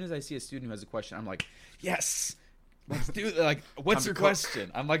TA, as soon as I see a student who has a question, I'm like, yes, let's do it. Like, what's your question?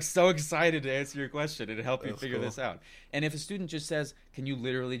 I'm like so excited to answer your question and to help you figure this out. And if a student just says, can you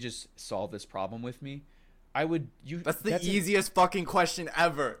literally just solve this problem with me? That's the easiest fucking question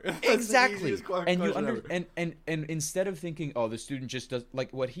ever. Exactly. And instead of thinking, oh, the student just does,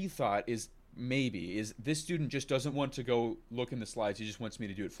 like what he thought is this student just doesn't want to go look in the slides. He just wants me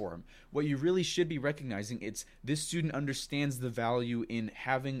to do it for him. What you really should be recognizing, it's this student understands the value in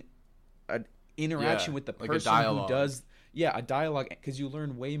having an interaction with the person who does. Yeah, a dialogue, because you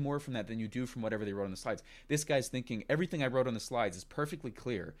learn way more from that than you do from whatever they wrote on the slides. This guy's thinking everything I wrote on the slides is perfectly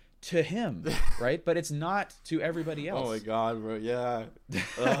clear to him, right? But it's not to everybody else. Oh my god, bro! Yeah.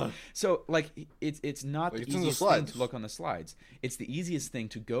 So like, it's not the easiest thing to look on the slides. It's the easiest thing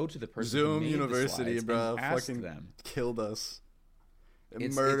to go to the person Zoom who made University, the slides bro, and ask fucking them. Killed us.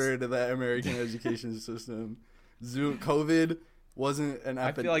 Murdered that American education system. Zoom COVID wasn't an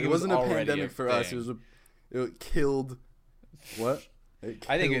epidemic. I feel like it wasn't a pandemic for us. It killed. What?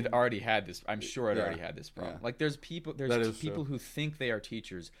 I think it already had this. I'm sure it already had this problem. Like there's people who think they are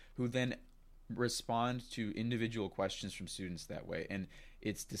teachers who then respond to individual questions from students that way, and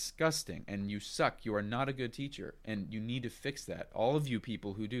it's disgusting. And you suck. You are not a good teacher, and you need to fix that. All of you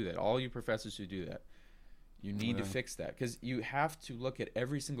people who do that, all you professors who do that, you need to fix that, because you have to look at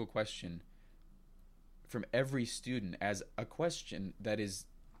every single question from every student as a question that is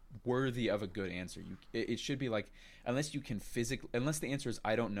worthy of a good answer. It should be like, unless the answer is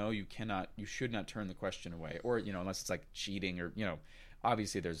I don't know, you should not turn the question away, or unless it's like cheating, or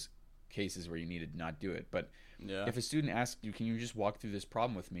obviously there's cases where you need to not do it. But if a student asks you, can you just walk through this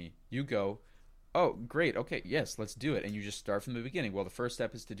problem with me, you go, oh great, okay, yes, let's do it, and you just start from the beginning. Well, the first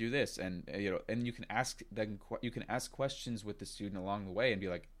step is to do this, and and you can ask questions with the student along the way and be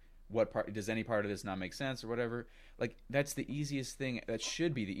like, what part does any part of this not make sense, or whatever. Like, that's the easiest thing. That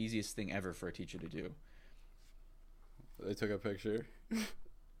should be the easiest thing ever for a teacher to do. They took a picture.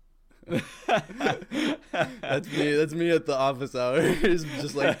 That's me at the office hours,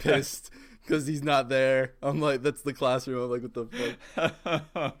 just like pissed because he's not there. I'm like, that's the classroom. I'm like, what the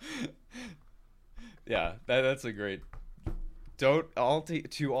fuck? Yeah, that's a great. To all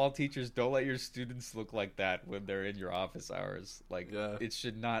teachers, don't let your students look like that when they're in your office hours. Like, it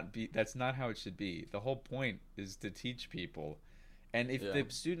should not be. That's not how it should be. The whole point is to teach people. And if the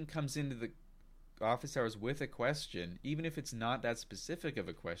student comes into the office hours with a question, even if it's not that specific of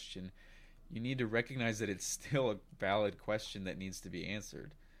a question, you need to recognize that it's still a valid question that needs to be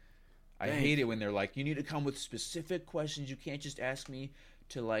answered. I hate it when they're like, you need to come with specific questions. You can't just ask me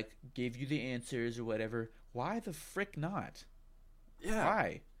to like give you the answers or whatever. Why the frick not? Yeah.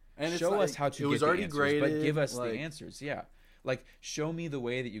 Why? And show us how to get the answers, graded, but give us the answers. Yeah. Like, show me the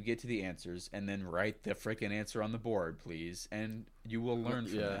way that you get to the answers, and then write the frickin' answer on the board, please, and you will learn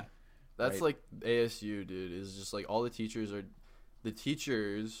from that. That's like ASU, dude. Is just like all the teachers are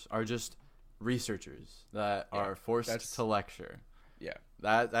just researchers that are forced to lecture. Yeah.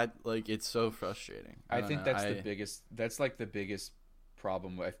 That like, it's so frustrating. I think that's the biggest. That's like the biggest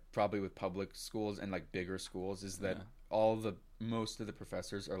problem with public schools and like bigger schools, is that most of the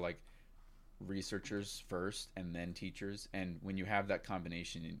professors are like researchers first and then teachers, and when you have that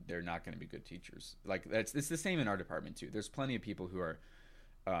combination, they're not going to be good teachers. Like, it's the same in our department too. There's plenty of people who are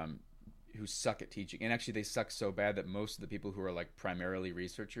who suck at teaching, and actually they suck so bad that most of the people who are like primarily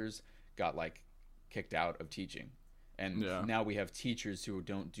researchers got like kicked out of teaching, and now we have teachers who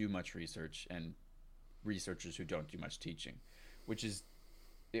don't do much research and researchers who don't do much teaching, which is,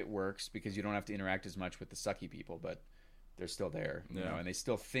 it works because you don't have to interact as much with the sucky people, but they're still there, you know, and they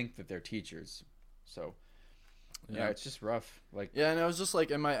still think that they're teachers. So it's just rough. Like, and I was just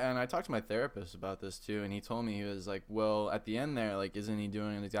like, and I talked to my therapist about this too, and he told me, he was like, well, at the end there, like, isn't he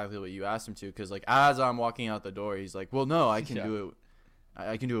doing exactly what you asked him to? Because like, as I'm walking out the door, he's like, well, no, I can do it.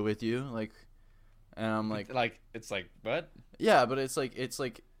 I can do it with you, like, and I'm like, it's like what? yeah, but it's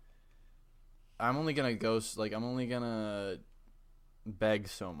like I'm only gonna beg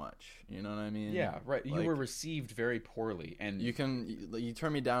so much, you know what I mean? Yeah, right. You Like, were received very poorly, and you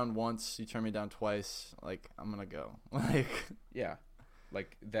turn me down once, you turn me down twice, like, I'm gonna go. Like, yeah,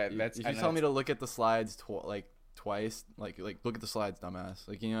 like that. That's if you tell me to look at the slides twice, like look at the slides, dumbass.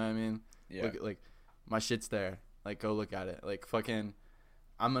 Like, you know what I mean? Yeah. Look, like, my shit's there. Like, go look at it. Like, fucking,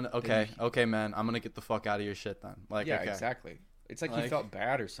 I'm gonna okay, man. I'm gonna get the fuck out of your shit then. Like, yeah, okay. exactly. It's like he felt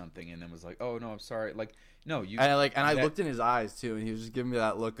bad or something, and then was like, "Oh no, I'm sorry." Like, no, you. And I looked in his eyes too, and he was just giving me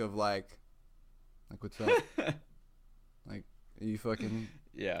that look of like what's up? Like, are you fucking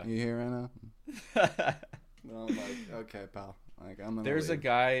yeah. you here right now? No, I'm like, okay, pal. Like, I'm gonna There's leave. a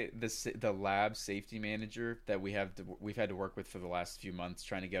guy, the lab safety manager that we've had to work with for the last few months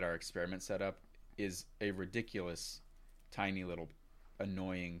trying to get our experiment set up, is a ridiculous, tiny little,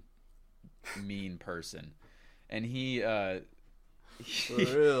 annoying, mean person, and he For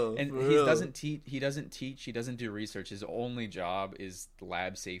real, and for he real. doesn't teach. He doesn't do research. His only job is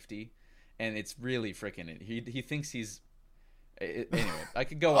lab safety, and it's really freaking. He thinks he's. Anyway, I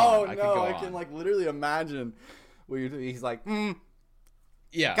could go on. I can like literally imagine what you're doing. He's like,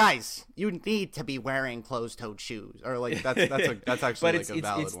 yeah, Guys, you need to be wearing closed-toed shoes. or like that's actually like a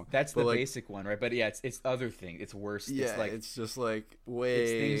valid one. That's But, the like, basic one, right? But yeah, it's other thing. It's worse. yeah, it's like it's just like way.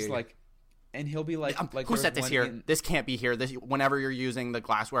 it's things like, and he'll be like, Who there's set this one here? This can't be here. This, whenever you're using the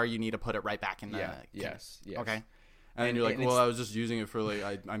glassware, you need to put it right back in the. Yes. Okay. And you're like, and well, it's- I was just using it for like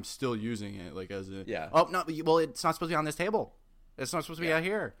I'm still using it like as a Yeah. Oh no! Well, it's not supposed to be on this table. It's not supposed to be out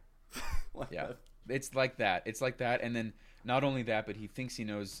here. Yeah, it's like that. It's like that, and then not only that, but he thinks he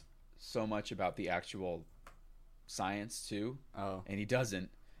knows so much about the actual science too, Oh, and he doesn't.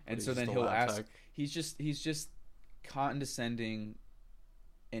 And he's so then just a he'll lab ask. tech. He's just condescending,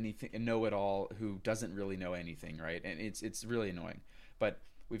 anything, a know-it-all who doesn't really know anything, right? And it's really annoying. But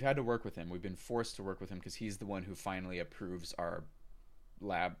we've had to work with him. We've been forced to work with him because he's the one who finally approves our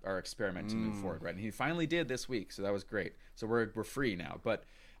experiment to move forward, right? And he finally did this week, so that was great. So we're free now. But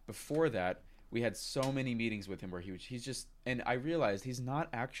before that, we had so many meetings with him where he's just, and I realized he's not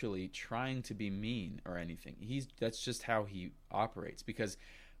actually trying to be mean or anything. That's just how he operates, because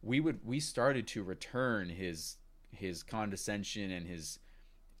we started to return his condescension and his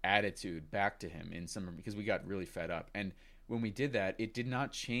attitude back to him in some, because we got really fed up. And when we did that, it did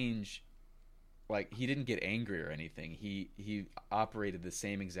not change. Like, he didn't get angry or anything. He operated the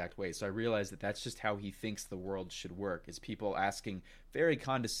same exact way. So I realized that that's just how he thinks the world should work, is people asking very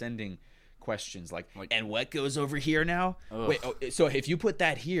condescending questions like, and what goes over here now? Ugh. Wait, so if you put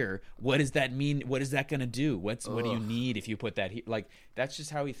that here, what does that mean? What is that going to do? What do you need if you put that here? Like, that's just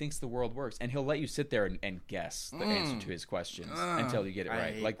how he thinks the world works. And he'll let you sit there and guess the answer to his questions until you get it I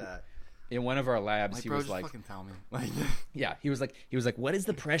right. hate Like, that. in one of our labs, like, he bro, was just like, fucking tell me. Like, yeah, he was like, what is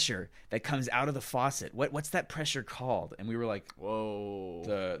the pressure that comes out of the faucet? What's that pressure called? And we were like, whoa,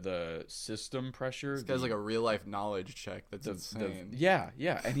 the system pressure. this guy's like a real life knowledge check. That's insane. Yeah.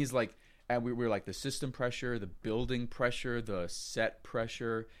 And he's like, and we were like, the system pressure, the building pressure, the set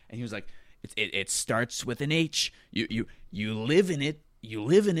pressure. And he was like, it starts with an H. You live in it. You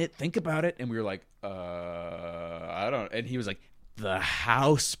live in it. Think about it. And we were like, I don't. And he was like, the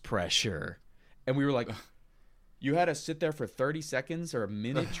house pressure. And we were like, you had to sit there for 30 seconds or a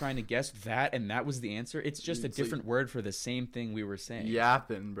minute trying to guess that, and that was the answer? It's just a different word for the same thing we were saying.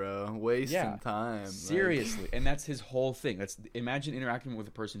 Yapping, bro, wasting Yeah. time. Seriously. And that's his whole thing. Imagine interacting with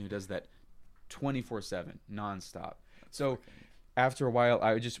a person who does that 24/7, nonstop. So after a while,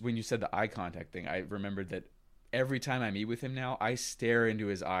 when you said the eye contact thing, I remembered that every time I meet with him now, I stare into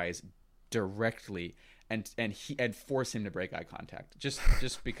his eyes directly and force him to break eye contact, just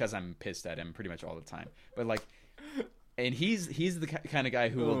because I'm pissed at him pretty much all the time. But like, and he's the kind of guy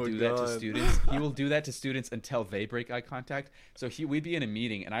who will do that to students. He will do that to students until they break eye contact. So we'd be in a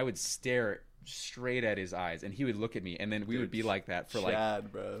meeting and I would stare straight at his eyes and he would look at me, and then we would be like that for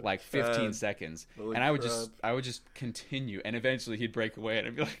Chad, bro. like 15 seconds, Holy and I would crap. just continue, and eventually he'd break away and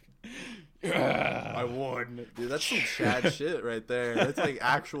I'd be like, I won, dude. That's some Chad shit right there. That's like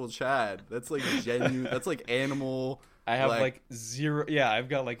actual Chad. That's like genuine. That's like animal. I have like zero. Yeah, I've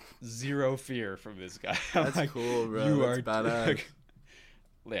got like zero fear from this guy. I'm That's like, cool, bro. You That's are badass.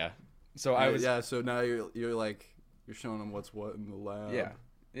 yeah. So I was. Yeah. So now you're like you're showing him what's what in the lab. Yeah.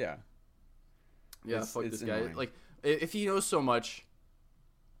 Yeah. Yeah. Fuck it's this guy. annoying. Like, if he knows so much,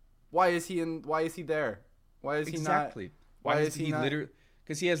 why is he there? Why is he not? Exactly. Why is he not? literally?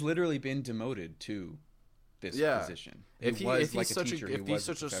 Because he has literally been demoted to this Yeah. position. If he's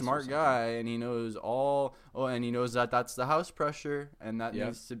such a smart guy and he knows and he knows that that's the house pressure and that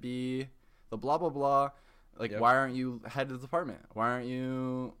needs to be the blah blah blah, like why aren't you head of the department? Why aren't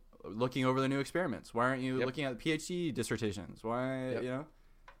you looking over the new experiments? Why aren't you looking at PhD dissertations? Why you know?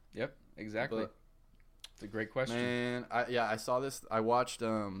 Yep, exactly. But, it's a great question. Man, I saw this. I watched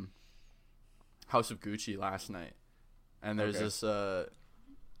House of Gucci last night, and there's this.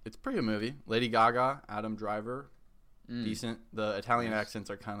 It's a pretty good movie. Lady Gaga, Adam Driver, decent. The Italian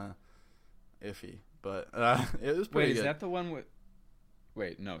accents are kind of iffy, but it was pretty good. Wait, is that the one with?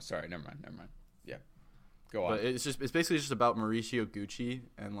 Wait, no, sorry, never mind. Yeah, go on. But it's basically just about Mauricio Gucci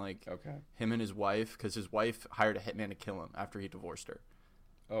and like him and his wife, because his wife hired a hitman to kill him after he divorced her.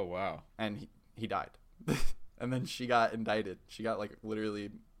 Oh wow! And he died, and then she got indicted. She got like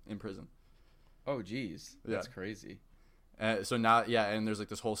literally in prison. Oh geez, that's crazy. So now, and there's like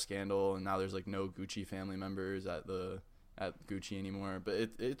this whole scandal, and now there's like no Gucci family members at Gucci anymore.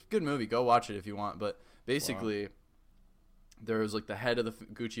 But it's a good movie. Go watch it if you want. But basically, there was like the head of the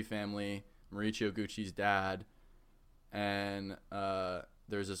Gucci family, Mauricio Gucci's dad, and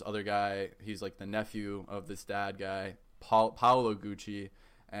there's this other guy. He's like the nephew of this dad guy, Paolo Gucci,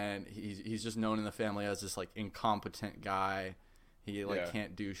 and he's just known in the family as this like incompetent guy. He like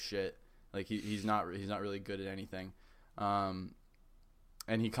can't do shit. Like he's not really good at anything. And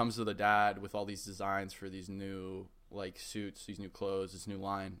he comes to the dad with all these designs for these new like suits, these new clothes, this new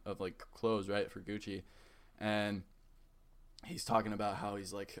line of like clothes, right, for Gucci. And he's talking about how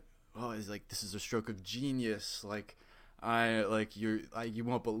he's like, this is a stroke of genius. Like you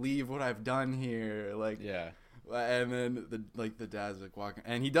won't believe what I've done here. Like, and then the dad's like walking,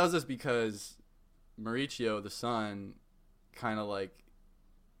 and he does this because Mauricio, the son, kind of like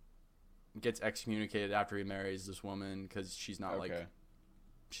gets excommunicated after he marries this woman because she's not like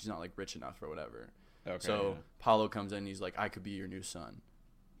rich enough or whatever. So Paulo comes in and he's like, I could be your new son.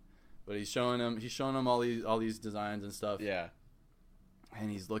 But he's showing him all these designs and stuff. Yeah.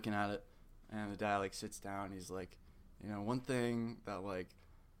 And he's looking at it, and the dad like sits down and he's like, one thing that like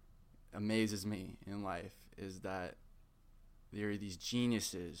amazes me in life is that there are these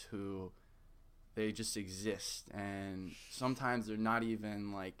geniuses who they just exist, and sometimes they're not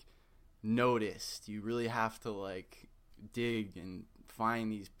even like noticed. You really have to like dig and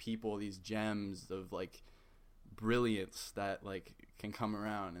find these people, these gems of like brilliance that like can come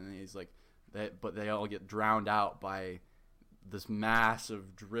around. And he's like but they all get drowned out by this mass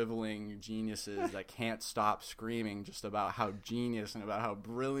of driveling geniuses that can't stop screaming just about how genius and about how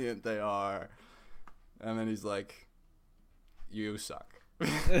brilliant they are. And then he's like, you suck.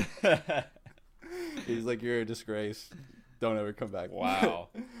 He's like, you're a disgrace. Don't ever come back. Wow.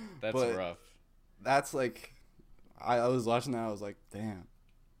 That's rough. That's like, I was watching that. I was like, damn.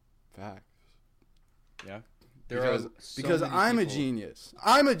 Facts. Yeah. Because I'm a genius.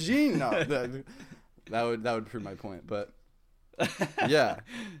 I'm a genius. No, that would prove my point. But yeah.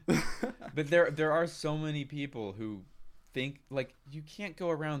 But there are so many people who think, like, you can't go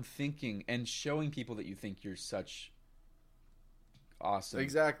around thinking and showing people that you think you're such awesome.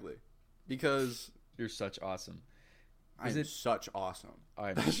 Exactly. Because you're such awesome. I'm such awesome.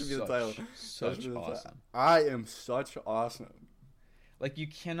 That should be the title. Such awesome. I am such awesome. Like, you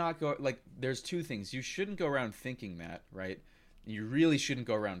cannot go, like, there's two things. You shouldn't go around thinking that, right? You really shouldn't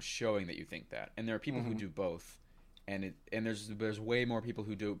go around showing that you think that. And there are people who do both. And there's way more people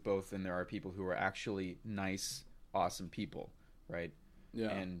who do both than there are people who are actually nice, awesome people, right? Yeah.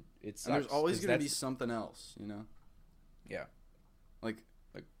 And it's there's always going to be something else, Yeah. Like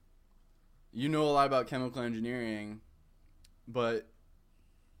you know a lot about chemical engineering, but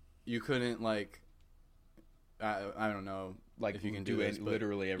you couldn't like I don't know, like, if you can do this,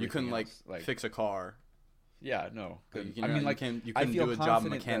 literally everything. You couldn't else. like fix a car. Yeah, no. You couldn't do a job a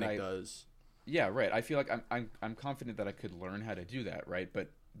mechanic does. Yeah, right. I feel like I'm confident that I could learn how to do that, right?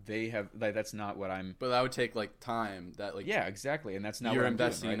 But they have that's not what I'm. But that would take like time. That like yeah, exactly, and that's not you're what I'm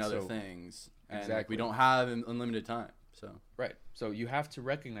investing doing, right? in other things. And exactly, like, we don't have unlimited time. So right. So you have to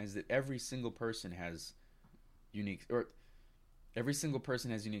recognize that every single person has unique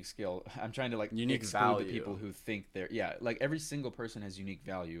skill. I'm trying to like unique exclude value. The people who think they're like every single person has unique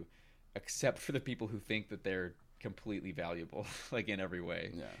value, except for the people who think that they're completely valuable, like in every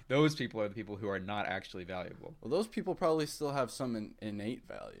way. Yeah. Those people are the people who are not actually valuable. Well, those people probably still have some innate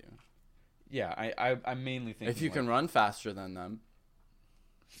value. Yeah, I'm mainly thinking if you can run faster than them.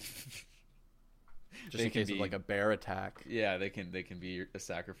 Just in case of like a bear attack. Yeah, they can be a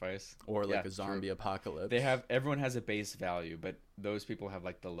sacrifice, or like a zombie apocalypse. Everyone has a base value, but those people have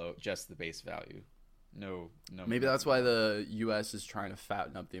like just the base value. No. Maybe that's why the U.S. is trying to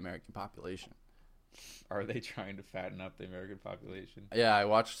fatten up the American population, Are they trying to fatten up the American population? Yeah, I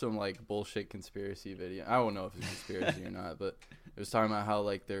watched some like bullshit conspiracy video. I don't know if it's conspiracy or not, but it was talking about how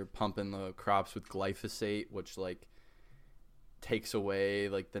like they're pumping the crops with glyphosate, which like takes away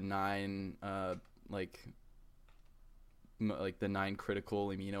like the nine the 9 critical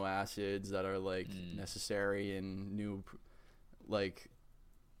amino acids that are like necessary in new like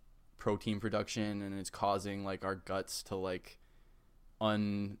protein production, and it's causing like our guts to like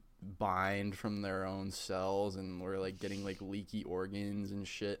unbind from their own cells, and we're like getting like leaky organs and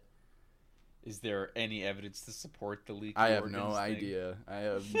shit. Is there any evidence to support the leaky I have organs no thing? idea. I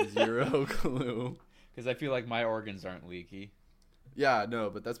have zero clue. Because I feel like my organs aren't leaky. Yeah, no,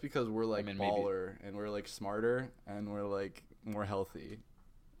 but that's because we're like maybe. baller and we're like smarter and we're like more healthy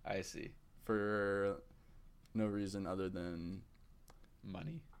I see. for no reason other than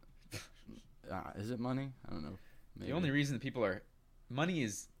Money. is it money? I don't know. Maybe. The only reason that people are... Money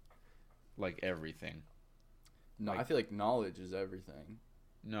is like everything. No, I feel like knowledge is everything.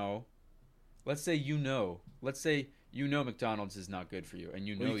 No. Let's say you know. Let's say you know McDonald's is not good for you, and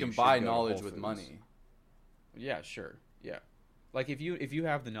you know Well, you can should buy go to knowledge Whole with Foods. money. Yeah, sure. Yeah. Like if you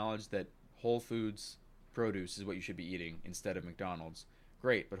have the knowledge that Whole Foods produce is what you should be eating instead of McDonald's,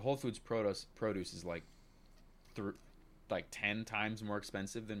 great. But Whole Foods produce is like 10 times more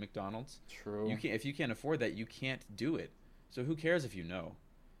expensive than McDonald's. True. If you can't afford that, you can't do it. So who cares if you know?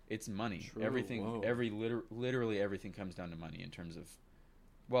 It's money. True. Everything, Whoa. literally everything comes down to money in terms of,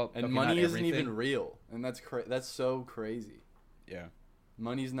 well, And okay, money not isn't everything. even real, and that's so crazy. Yeah.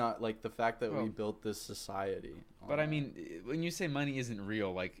 Money's not like the fact that Well, we built this society. But I on mean, when you say money isn't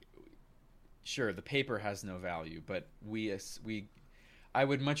real, like, sure, the paper has no value, but I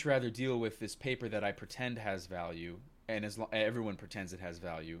would much rather deal with this paper that I pretend has value, and everyone pretends it has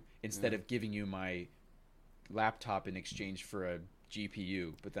value, instead of giving you my laptop in exchange for a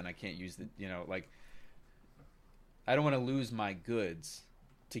GPU, but then I can't use like, I don't want to lose my goods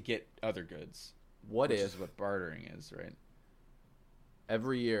to get other goods. What which if is what bartering is, right?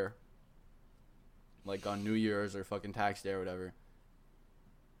 every year, like on New Year's or fucking tax day or whatever,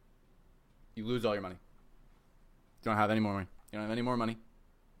 you lose all your money. You don't have any more money. You don't have any more money.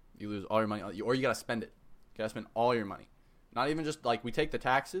 You lose all your money, or you gotta spend it. You gotta spend all your money. Not even just like we take the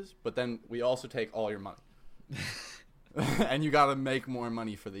taxes, but then we also take all your money. And you gotta make more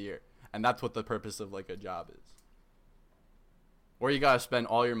money for the year, and that's what the purpose of like a job is. Or you gotta spend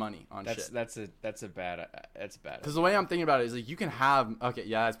all your money on shit. That's a bad. Because the way I'm thinking about it is like you can have. Okay,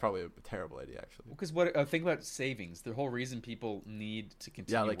 yeah, that's probably a terrible idea actually. Because think about savings. The whole reason people need to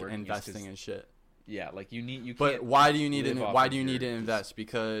continue Yeah, like working investing is and shit. yeah, like you But can't. why do you need live off Why of do you need to your- invest?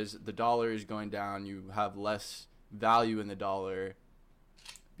 Because the dollar is going down. You have less value in the dollar,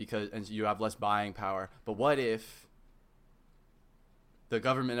 and you have less buying power. But what if the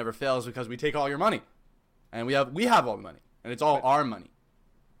government never fails because we take all your money, and we have all the money, and it's all our money?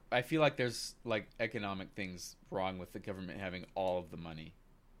 I feel like there's like economic things wrong with the government having all of the money.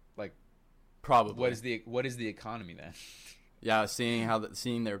 Like, Probably. what is the economy then? Yeah,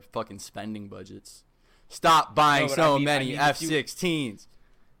 seeing their fucking spending budgets. Stop buying No, but so I mean many if you- F-16s.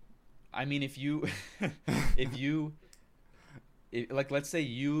 I mean, if like, let's say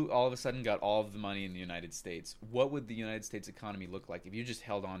you all of a sudden got all of the money in the United States, what would the United States economy look like if you just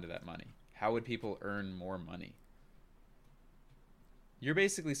held on to that money? How would people earn more money? You're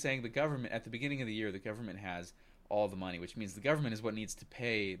basically saying the government, at the beginning of the year, the government has all the money, which means the government is what needs to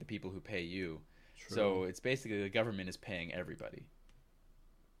pay the people who pay you. True. So it's basically the government is paying everybody.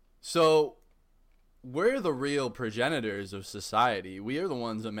 So we're the real progenitors of society. We are the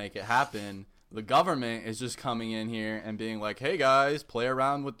ones that make it happen. The government is just coming in here and being like, "Hey guys, play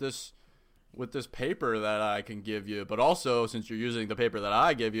around with this paper that I can give you, but also since you're using the paper that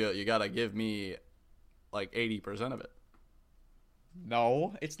I give you, you got to give me like 80% of it."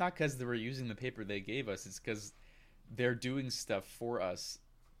 No, it's not because they were using the paper they gave us. It's because they're doing stuff for us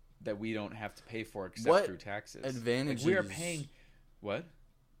that we don't have to pay for except What through taxes. advantages- Like, we are paying... What?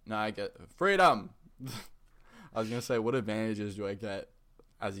 No, I get freedom. I was gonna say, what advantages do I get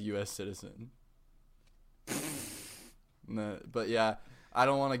as a U.S. citizen? No, but yeah, I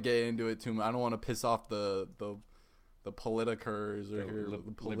don't want to get into it too much. I don't want to piss off the politicers or the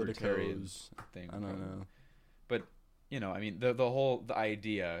libertarian politicos. thing. I don't know. But, I mean, the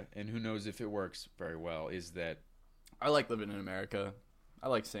idea, and who knows if it works very well, is that... I like living in America. I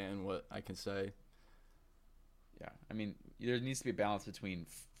like saying what I can say. Yeah, I mean, there needs to be a balance between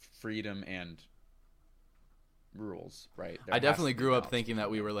freedom and rules, right? There I has definitely to be grew up balance thinking that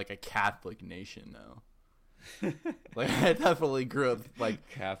we between were like a Catholic nation, though. them. Like I definitely grew up like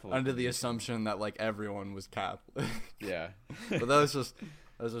Catholic under the nation. assumption that like everyone was Catholic. Yeah. But that's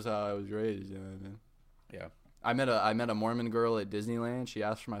That's just how I was raised. You know what I mean? Yeah. I met a Mormon girl at Disneyland. She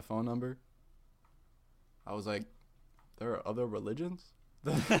asked for my phone number. I was like, there are other religions?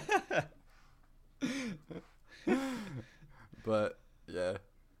 But yeah,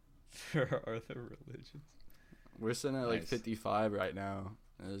 There are other religions. we're sitting at like Nice. 55 right now.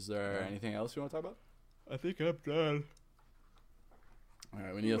 Is there Yeah. anything else you want to talk about? I think I'm done. All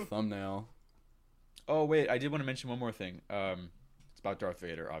right, we need a thumbnail. Oh wait, I did want to mention one more thing. It's about Darth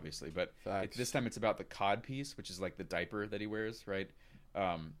Vader, obviously, but Facts. this time it's about the cod piece, which is like the diaper that he wears, right?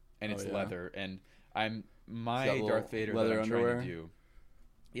 And it's yeah. leather, and I'm He's my got little Darth Vader that leather I'm underwear. trying to do.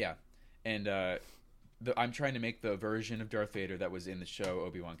 Yeah, and I'm trying to make the version of Darth Vader that was in the show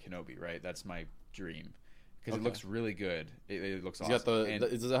Obi-Wan Kenobi, right? That's my dream because Okay. it looks really good. It looks He's awesome. got the, And-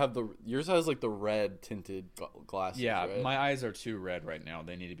 does it have the, yours has like the red tinted glasses, yeah, right? my eyes are too red right now.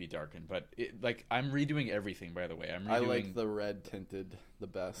 They need to be darkened. But like I'm redoing everything, by the way. I'm redoing. I like the red tinted the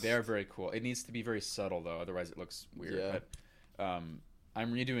best. They are very cool. It needs to be very subtle though, otherwise it looks weird. Yeah. But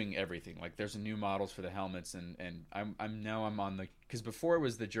I'm redoing everything. Like there's new models for the helmets, and I'm on the, because before it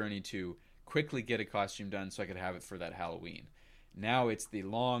was the journey to quickly get a costume done so I could have it for that Halloween. Now it's the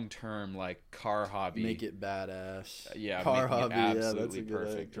long term like car hobby. Make it badass. Yeah, Car making hobby. it Yeah, that's absolutely a good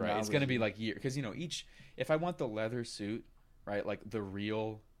perfect, right? It's going to be analogy. like year, because each, if I want the leather suit, right, like the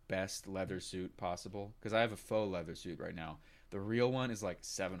real best leather suit possible, because I have a faux leather suit right now. The real one is like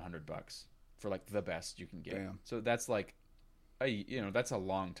 $700 for like the best you can get. Damn. So that's like that's a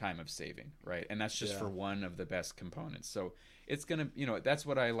long time of saving, right? And that's just Yeah. for one of the best components. So it's gonna, that's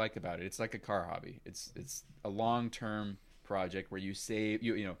what I like about it. It's like a car hobby. It's a long term project where you save,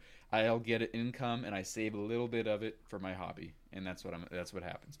 I'll get an income and I save a little bit of it for my hobby, and that's what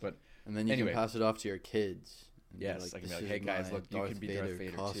happens. But And then you Anyway. can pass it off to your kids. And be Yes, I can be "This like, is "Hey, guys, my look, you can be Darth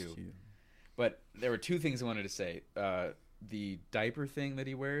Vader, too." costume." But there were two things I wanted to say. The diaper thing that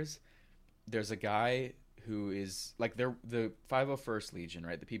he wears, there's a guy who is like, they're the 501st Legion,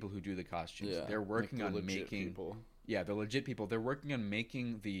 right? The people who do the costumes. Yeah, They're working like the on legit making people. Yeah, the legit people. They're working on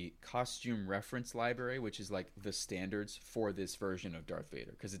making the costume reference library, which is like the standards for this version of Darth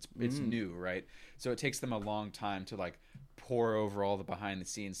Vader, because it's new, right? So it takes them a long time to like pour over all the behind the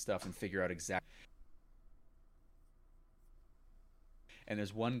scenes stuff and figure out exactly. And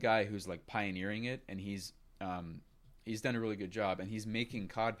there's one guy who's like pioneering it, and he's done a really good job, and he's making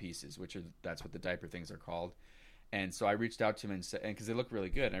cod pieces, that's what the diaper things are called. And so I reached out to him and said, because they look really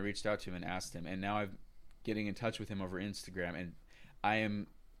good, and I reached out to him and asked him, and now I'm getting in touch with him over Instagram, and I am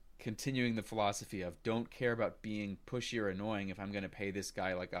continuing the philosophy of don't care about being pushy or annoying. If I'm going to pay this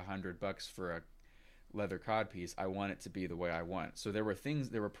guy like $100 for a leather cod piece, I want it to be the way I want. So there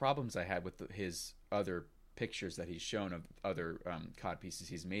were problems I had with his other pictures that he's shown of other cod pieces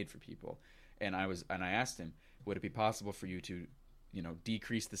he's made for people, and I asked him, would it be possible for you to,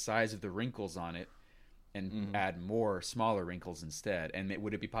 decrease the size of the wrinkles on it and add more smaller wrinkles instead? And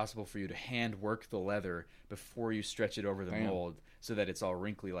would it be possible for you to hand work the leather before you stretch it over the mold so that it's all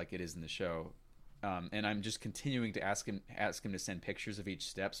wrinkly like it is in the show? And I'm just continuing to ask him to send pictures of each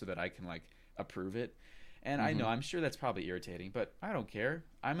step so that I can like approve it. And I know, I'm sure that's probably irritating, but I don't care.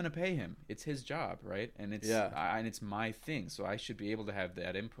 I'm going to pay him. It's his job, right? And it's my thing, so I should be able to have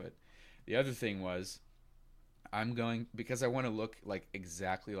that input. The other thing was, because I want to look like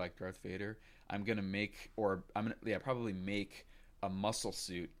exactly like Darth Vader, probably make a muscle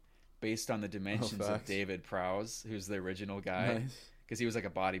suit based on the dimensions of David Prowse, who's the original guy. Nice. Because he was like a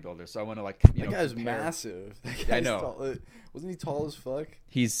bodybuilder, so I want to like That guy's compare. massive. That I guy's know. tall. Wasn't he tall as fuck?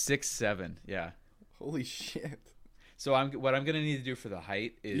 He's 6'7", yeah. Holy shit. So what I'm gonna need to do for the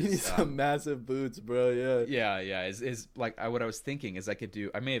height You need is some massive boots, bro. Yeah. is like what I was thinking is I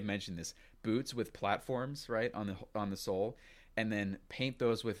may have mentioned this, boots with platforms right on the sole, and then paint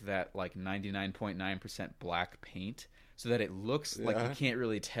those with that like 99.9% black paint, so that it looks like you can't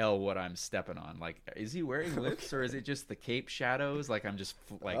really tell what I'm stepping on. Like, is he wearing lips or is it just the cape shadows? Like I'm just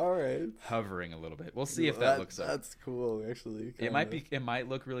like All right. hovering a little bit. We'll see if that looks up. That's cool, actually. It might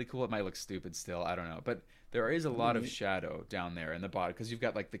look really cool. It might look stupid still. I don't know. But there is a lot of shadow down there in the body, because you've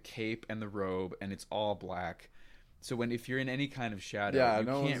got like the cape and the robe, and it's all black. So if you're in any kind of shadow, you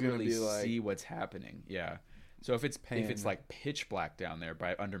can't really see what's happening. Yeah. So if it's like pitch black down there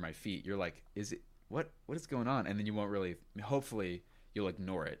under my feet, you're like, is it what is going on? And then you won't really. Hopefully, you'll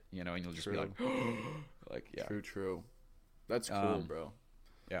ignore it, and you'll just be like, like yeah. True. That's cool, bro.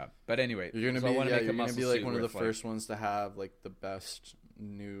 Yeah. But anyway, You're gonna so I wanna make a you're gonna muscle be like suit one of the with, first ones to have like the best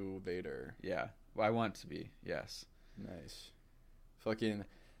new Vader. Yeah. Well, I want to be. Yes. Nice. Fucking.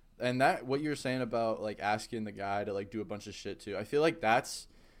 And that, what you're saying about like asking the guy to like do a bunch of shit too, I feel like that's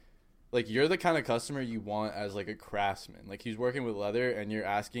like you're the kind of customer you want as like a craftsman. Like he's working with leather and you're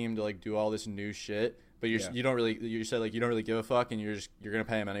asking him to like do all this new shit, but you don't really, you said like you don't really give a fuck and you're gonna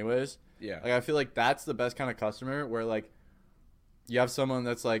pay him anyways. Yeah. Like I feel like that's the best kind of customer where like you have someone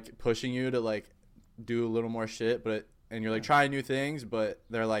that's like pushing you to like do a little more shit, and you're like trying new things, but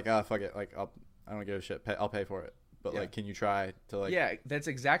they're like, oh fuck it, like I don't give a shit, I'll pay for it. But like, can you try to like? Yeah, that's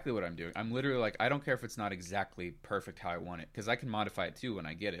exactly what I'm doing. I'm literally like, I don't care if it's not exactly perfect how I want it, because I can modify it too when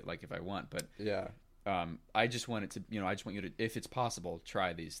I get it, like if I want. But yeah, I just want it to, I just want you to, if it's possible,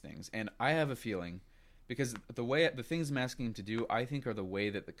 try these things. And I have a feeling, because the things I'm asking him to do, I think are the way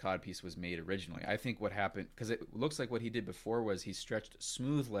that the codpiece was made originally. I think what happened, because it looks like what he did before was he stretched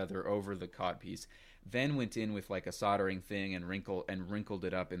smooth leather over the codpiece, then went in with like a soldering thing and wrinkled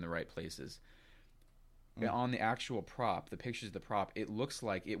it up in the right places. On the actual prop, the pictures of the prop, it looks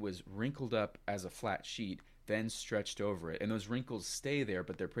like it was wrinkled up as a flat sheet, then stretched over it. And those wrinkles stay there,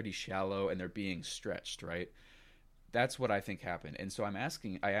 but they're pretty shallow and they're being stretched, right? That's what I think happened. And so I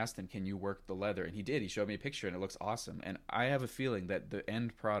asked him, can you work the leather? And he did. He showed me a picture and it looks awesome. And I have a feeling that the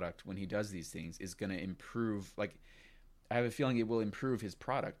end product, when he does these things, is going to improve. Like, I have a feeling it will improve his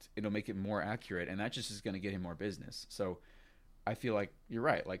product. It'll make it more accurate. And that just is going to get him more business. So I feel like you're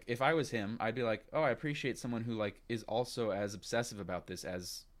right. Like if I was him, I'd be like, oh, I appreciate someone who like is also as obsessive about this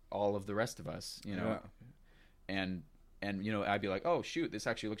as all of the rest of us, Yeah. And I'd be like, oh shoot, this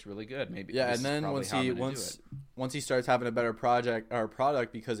actually looks really good. Maybe yeah. And then once he starts having a better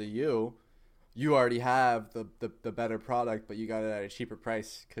product because of you, you already have the better product, but you got it at a cheaper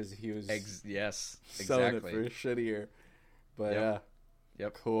price because he was selling it for shittier. But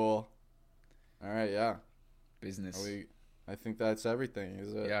yep, cool. All right, yeah, business. I think that's everything.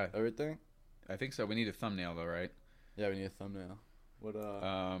 Is it everything? I think so. We need a thumbnail though, right? Yeah, we need a thumbnail. What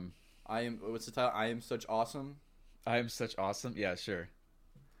what's the title? I am such awesome. I am such awesome. Yeah, sure.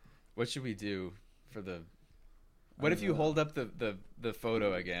 What should we do for the What if you hold up the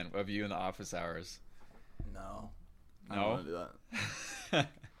photo again of you in the office hours? No. No? I don't want to do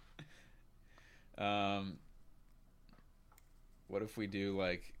that. What if we do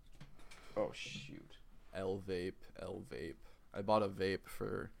like, oh shoot, L vape. I bought a vape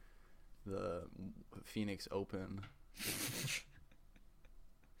for the Phoenix Open.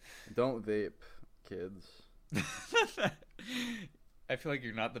 Don't vape, kids. I feel like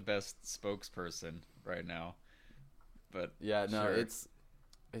you're not the best spokesperson right now, but yeah, no, sure. it's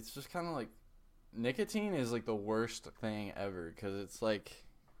just kind of like nicotine is like the worst thing ever because it's like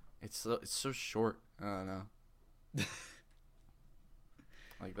it's so short. I don't know.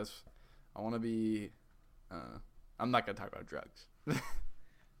 Like I want to be. I'm not gonna talk about drugs.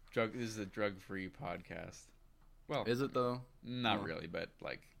 This is a drug-free podcast. Well, is it though? Not really, but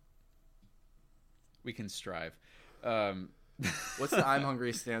like we can strive. What's the I'm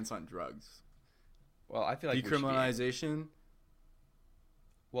hungry stance on drugs? Well, I feel like decriminalization.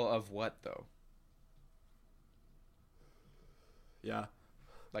 Well, of what though? Yeah,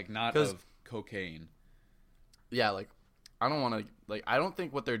 like not of cocaine. Yeah, like I don't want to like I don't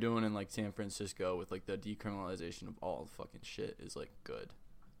think what they're doing in like San Francisco with like the decriminalization of all the fucking shit is like good.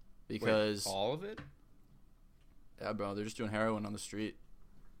 Because wait, all of it? Yeah, bro, they're just doing heroin on the street.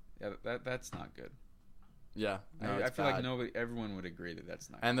 Yeah, that's not good. Yeah, no, I feel like everyone would agree that that's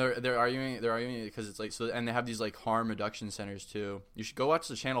not. And good. they're arguing because it's like so, and they have these like harm reduction centers too. You should go watch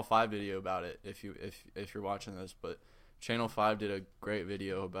the Channel 5 video about it if you're watching this. But Channel 5 did a great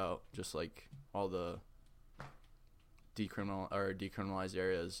video about just like all the decriminalized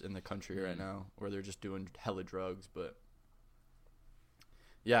areas in the country right now where they're just doing hella drugs. But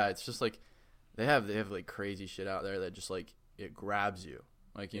yeah, it's just like they have like crazy shit out there that just like it grabs you,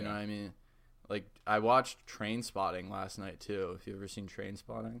 like you know what I mean. Like I watched Train Spotting last night too. If you ever seen Train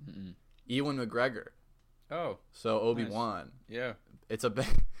Spotting, Ewan McGregor. Oh, so Obi-Wan. Nice. Yeah, it's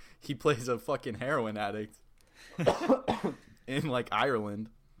he plays a fucking heroin addict in like Ireland.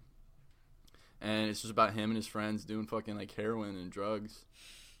 And it's just about him and his friends doing fucking like heroin and drugs,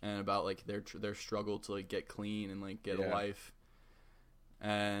 and about like their struggle to like get clean and like get a life.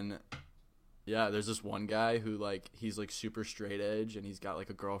 And yeah, there's this one guy who like he's like super straight edge, and he's got like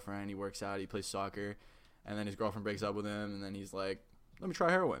a girlfriend. He works out, he plays soccer, and then his girlfriend breaks up with him, and then he's like, "Let me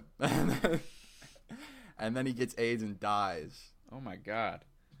try heroin," and then he gets AIDS and dies. Oh my god.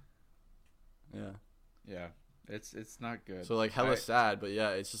 Yeah. It's not good. So like hella sad, but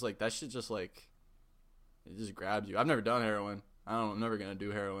yeah, it's just like that shit just like it just grabs you. I've never done heroin. I'm never gonna do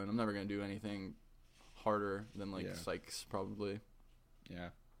heroin. I'm never gonna do anything harder than like psychs probably. Yeah.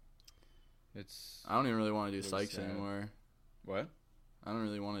 I don't even really want to do psychs anymore. What? I don't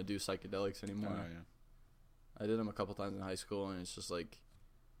really want to do psychedelics anymore. Oh, yeah. I did them a couple times in high school, and it's just like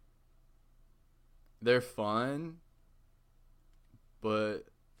they're fun, but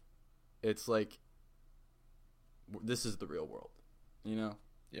it's like this is the real world, you know?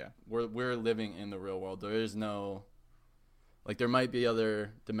 Yeah. We're living in the real world. There is no like there might be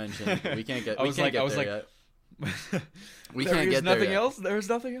other dimensions, but we can't get there yet. We can't get there nothing yet. else. There's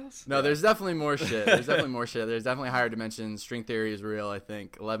nothing else. No, there's definitely more shit. There's definitely more shit. There's definitely higher dimensions. String theory is real, I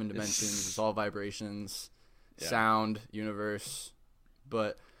think. 11 dimensions. It's all vibrations, sound, universe.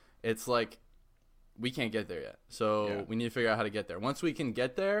 But it's like we can't get there yet. So we need to figure out how to get there. Once we can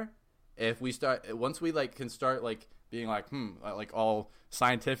get there, once we like can start like being like like all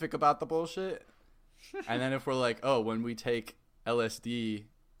scientific about the bullshit, and then if we're like, oh, when we take LSD,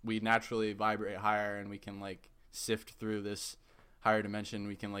 we naturally vibrate higher and we can like sift through this higher dimension.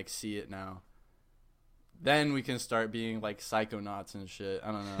 We can like see it now. Then we can start being like psychonauts and shit.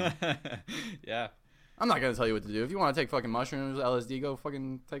 I don't know. Yeah. I'm not going to tell you what to do. If you want to take fucking mushrooms, LSD, go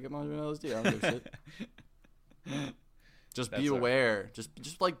fucking take a mushroom LSD. I don't give a shit. Just be aware.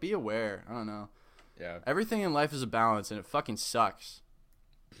 Just like be aware. I don't know. Yeah. Everything in life is a balance and it fucking sucks.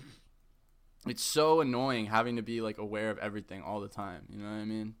 It's so annoying having to be like aware of everything all the time. You know what I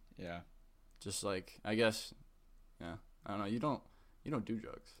mean? Yeah. Just like I guess, yeah. I don't know. You don't do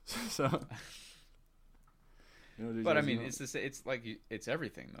drugs, so. You don't do But drugs, I mean, you it's like it's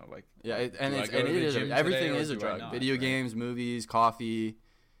everything though. Like yeah, everything everything is a drug. Video games, movies, coffee,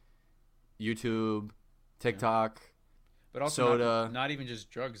 YouTube, TikTok, but also soda, not even just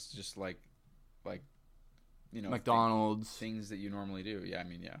drugs, just like you know, McDonald's, things that you normally do. Yeah, I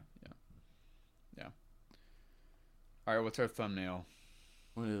mean, yeah. All right, what's our thumbnail?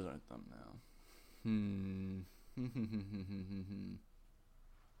 What is our thumbnail?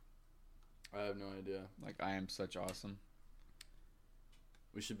 I have no idea. Like, I am such awesome.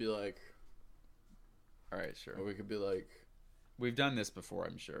 We should be like. All right, sure. Or we could be like. We've done this before,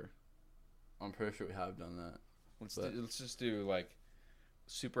 I'm sure. I'm pretty sure we have done that. Let's just do like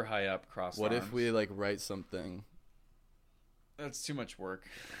super high up cross. What arms. if we like write something? That's too much work.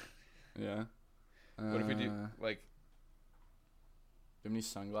 Yeah. What if we do like? Do you have any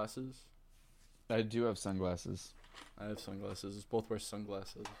sunglasses? I do have sunglasses. I have sunglasses. Let's both wear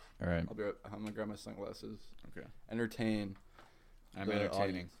sunglasses. All right. I'm gonna grab my sunglasses. Okay. Entertain. I'm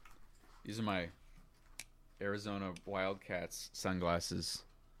entertaining. These are my Arizona Wildcats sunglasses.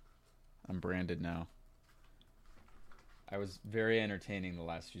 I'm branded now. I was very entertaining the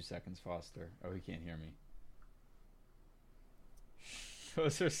last few seconds, Foster. Oh, he can't hear me.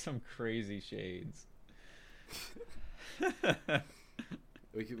 Those are some crazy shades.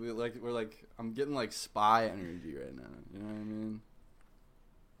 We're like I'm getting like spy energy right now. You know what I mean?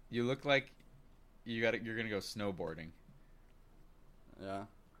 You look like you're gonna go snowboarding. Yeah.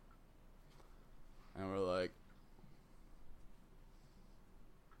 And we're like,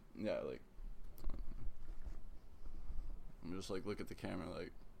 yeah, like I'm just like look at the camera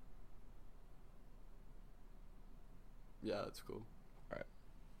like, yeah, that's cool. All right.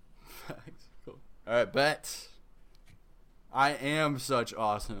 Thanks. Cool. All right, bet. I am such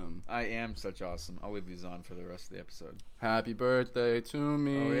awesome. I am such awesome. I'll leave these on for the rest of the episode. Happy birthday to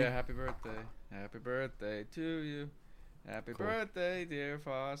me. Oh yeah, happy birthday. Happy birthday to you. Happy birthday, dear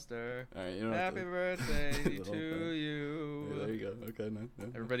Foster. All right, you know. Happy birthday to you. Yeah, there you go. Okay, nice.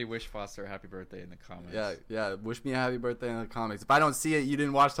 Everybody wish Foster a happy birthday in the comments. Yeah. Wish me a happy birthday in the comments. If I don't see it, you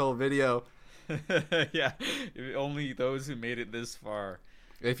didn't watch the whole video. Yeah, only those who made it this far.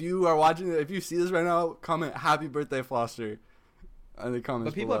 If you are watching it, if you see this right now, comment "Happy Birthday, Foster" in the comments.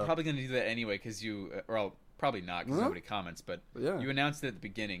 But people below. are probably going to do that anyway because you, well, probably not because nobody comments. But you announced it at the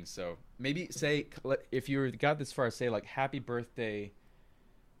beginning, so maybe say if you got this far, say like "Happy Birthday,"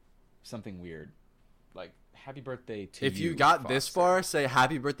 something weird, like "Happy Birthday to you." If you got Foster. this far, say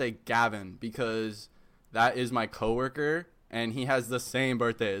 "Happy Birthday, Gavin," because that is my coworker and he has the same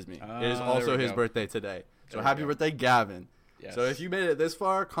birthday as me. It is also his birthday today. So happy birthday, Gavin. Yes. So if you made it this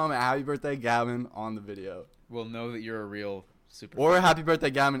far, comment "Happy Birthday, Gavin" on the video. We'll know that you're a real super. Or fan. "Happy Birthday,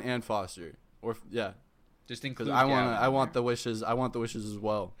 Gavin" and Foster. Or yeah, just include. Because I want the wishes. I want the wishes as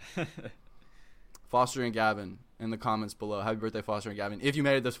well. Foster and Gavin in the comments below. Happy birthday, Foster and Gavin. If you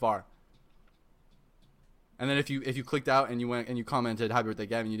made it this far. And then if you clicked out and you went and you commented "Happy Birthday,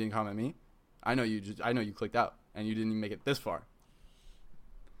 Gavin," you didn't comment me. I know you clicked out and you didn't even make it this far.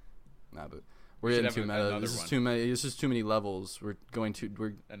 Nah, but. We're getting too meta. This is too many. This is too many levels. We're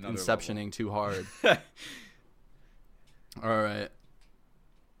inceptioning too hard. All right.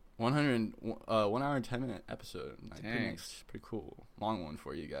 1 hour and 10-minute episode. Nice. Pretty cool. Long one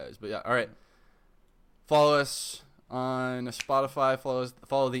for you guys. But yeah. All right. Follow us on Spotify.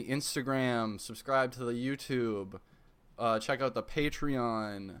 Follow the Instagram. Subscribe to the YouTube. Check out the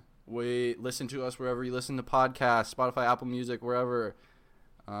Patreon. We listen to us wherever you listen to podcasts, Spotify, Apple Music, wherever.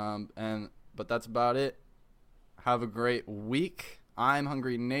 But that's about it. Have a great week. I'm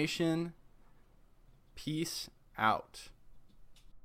Hungry Nation. Peace out.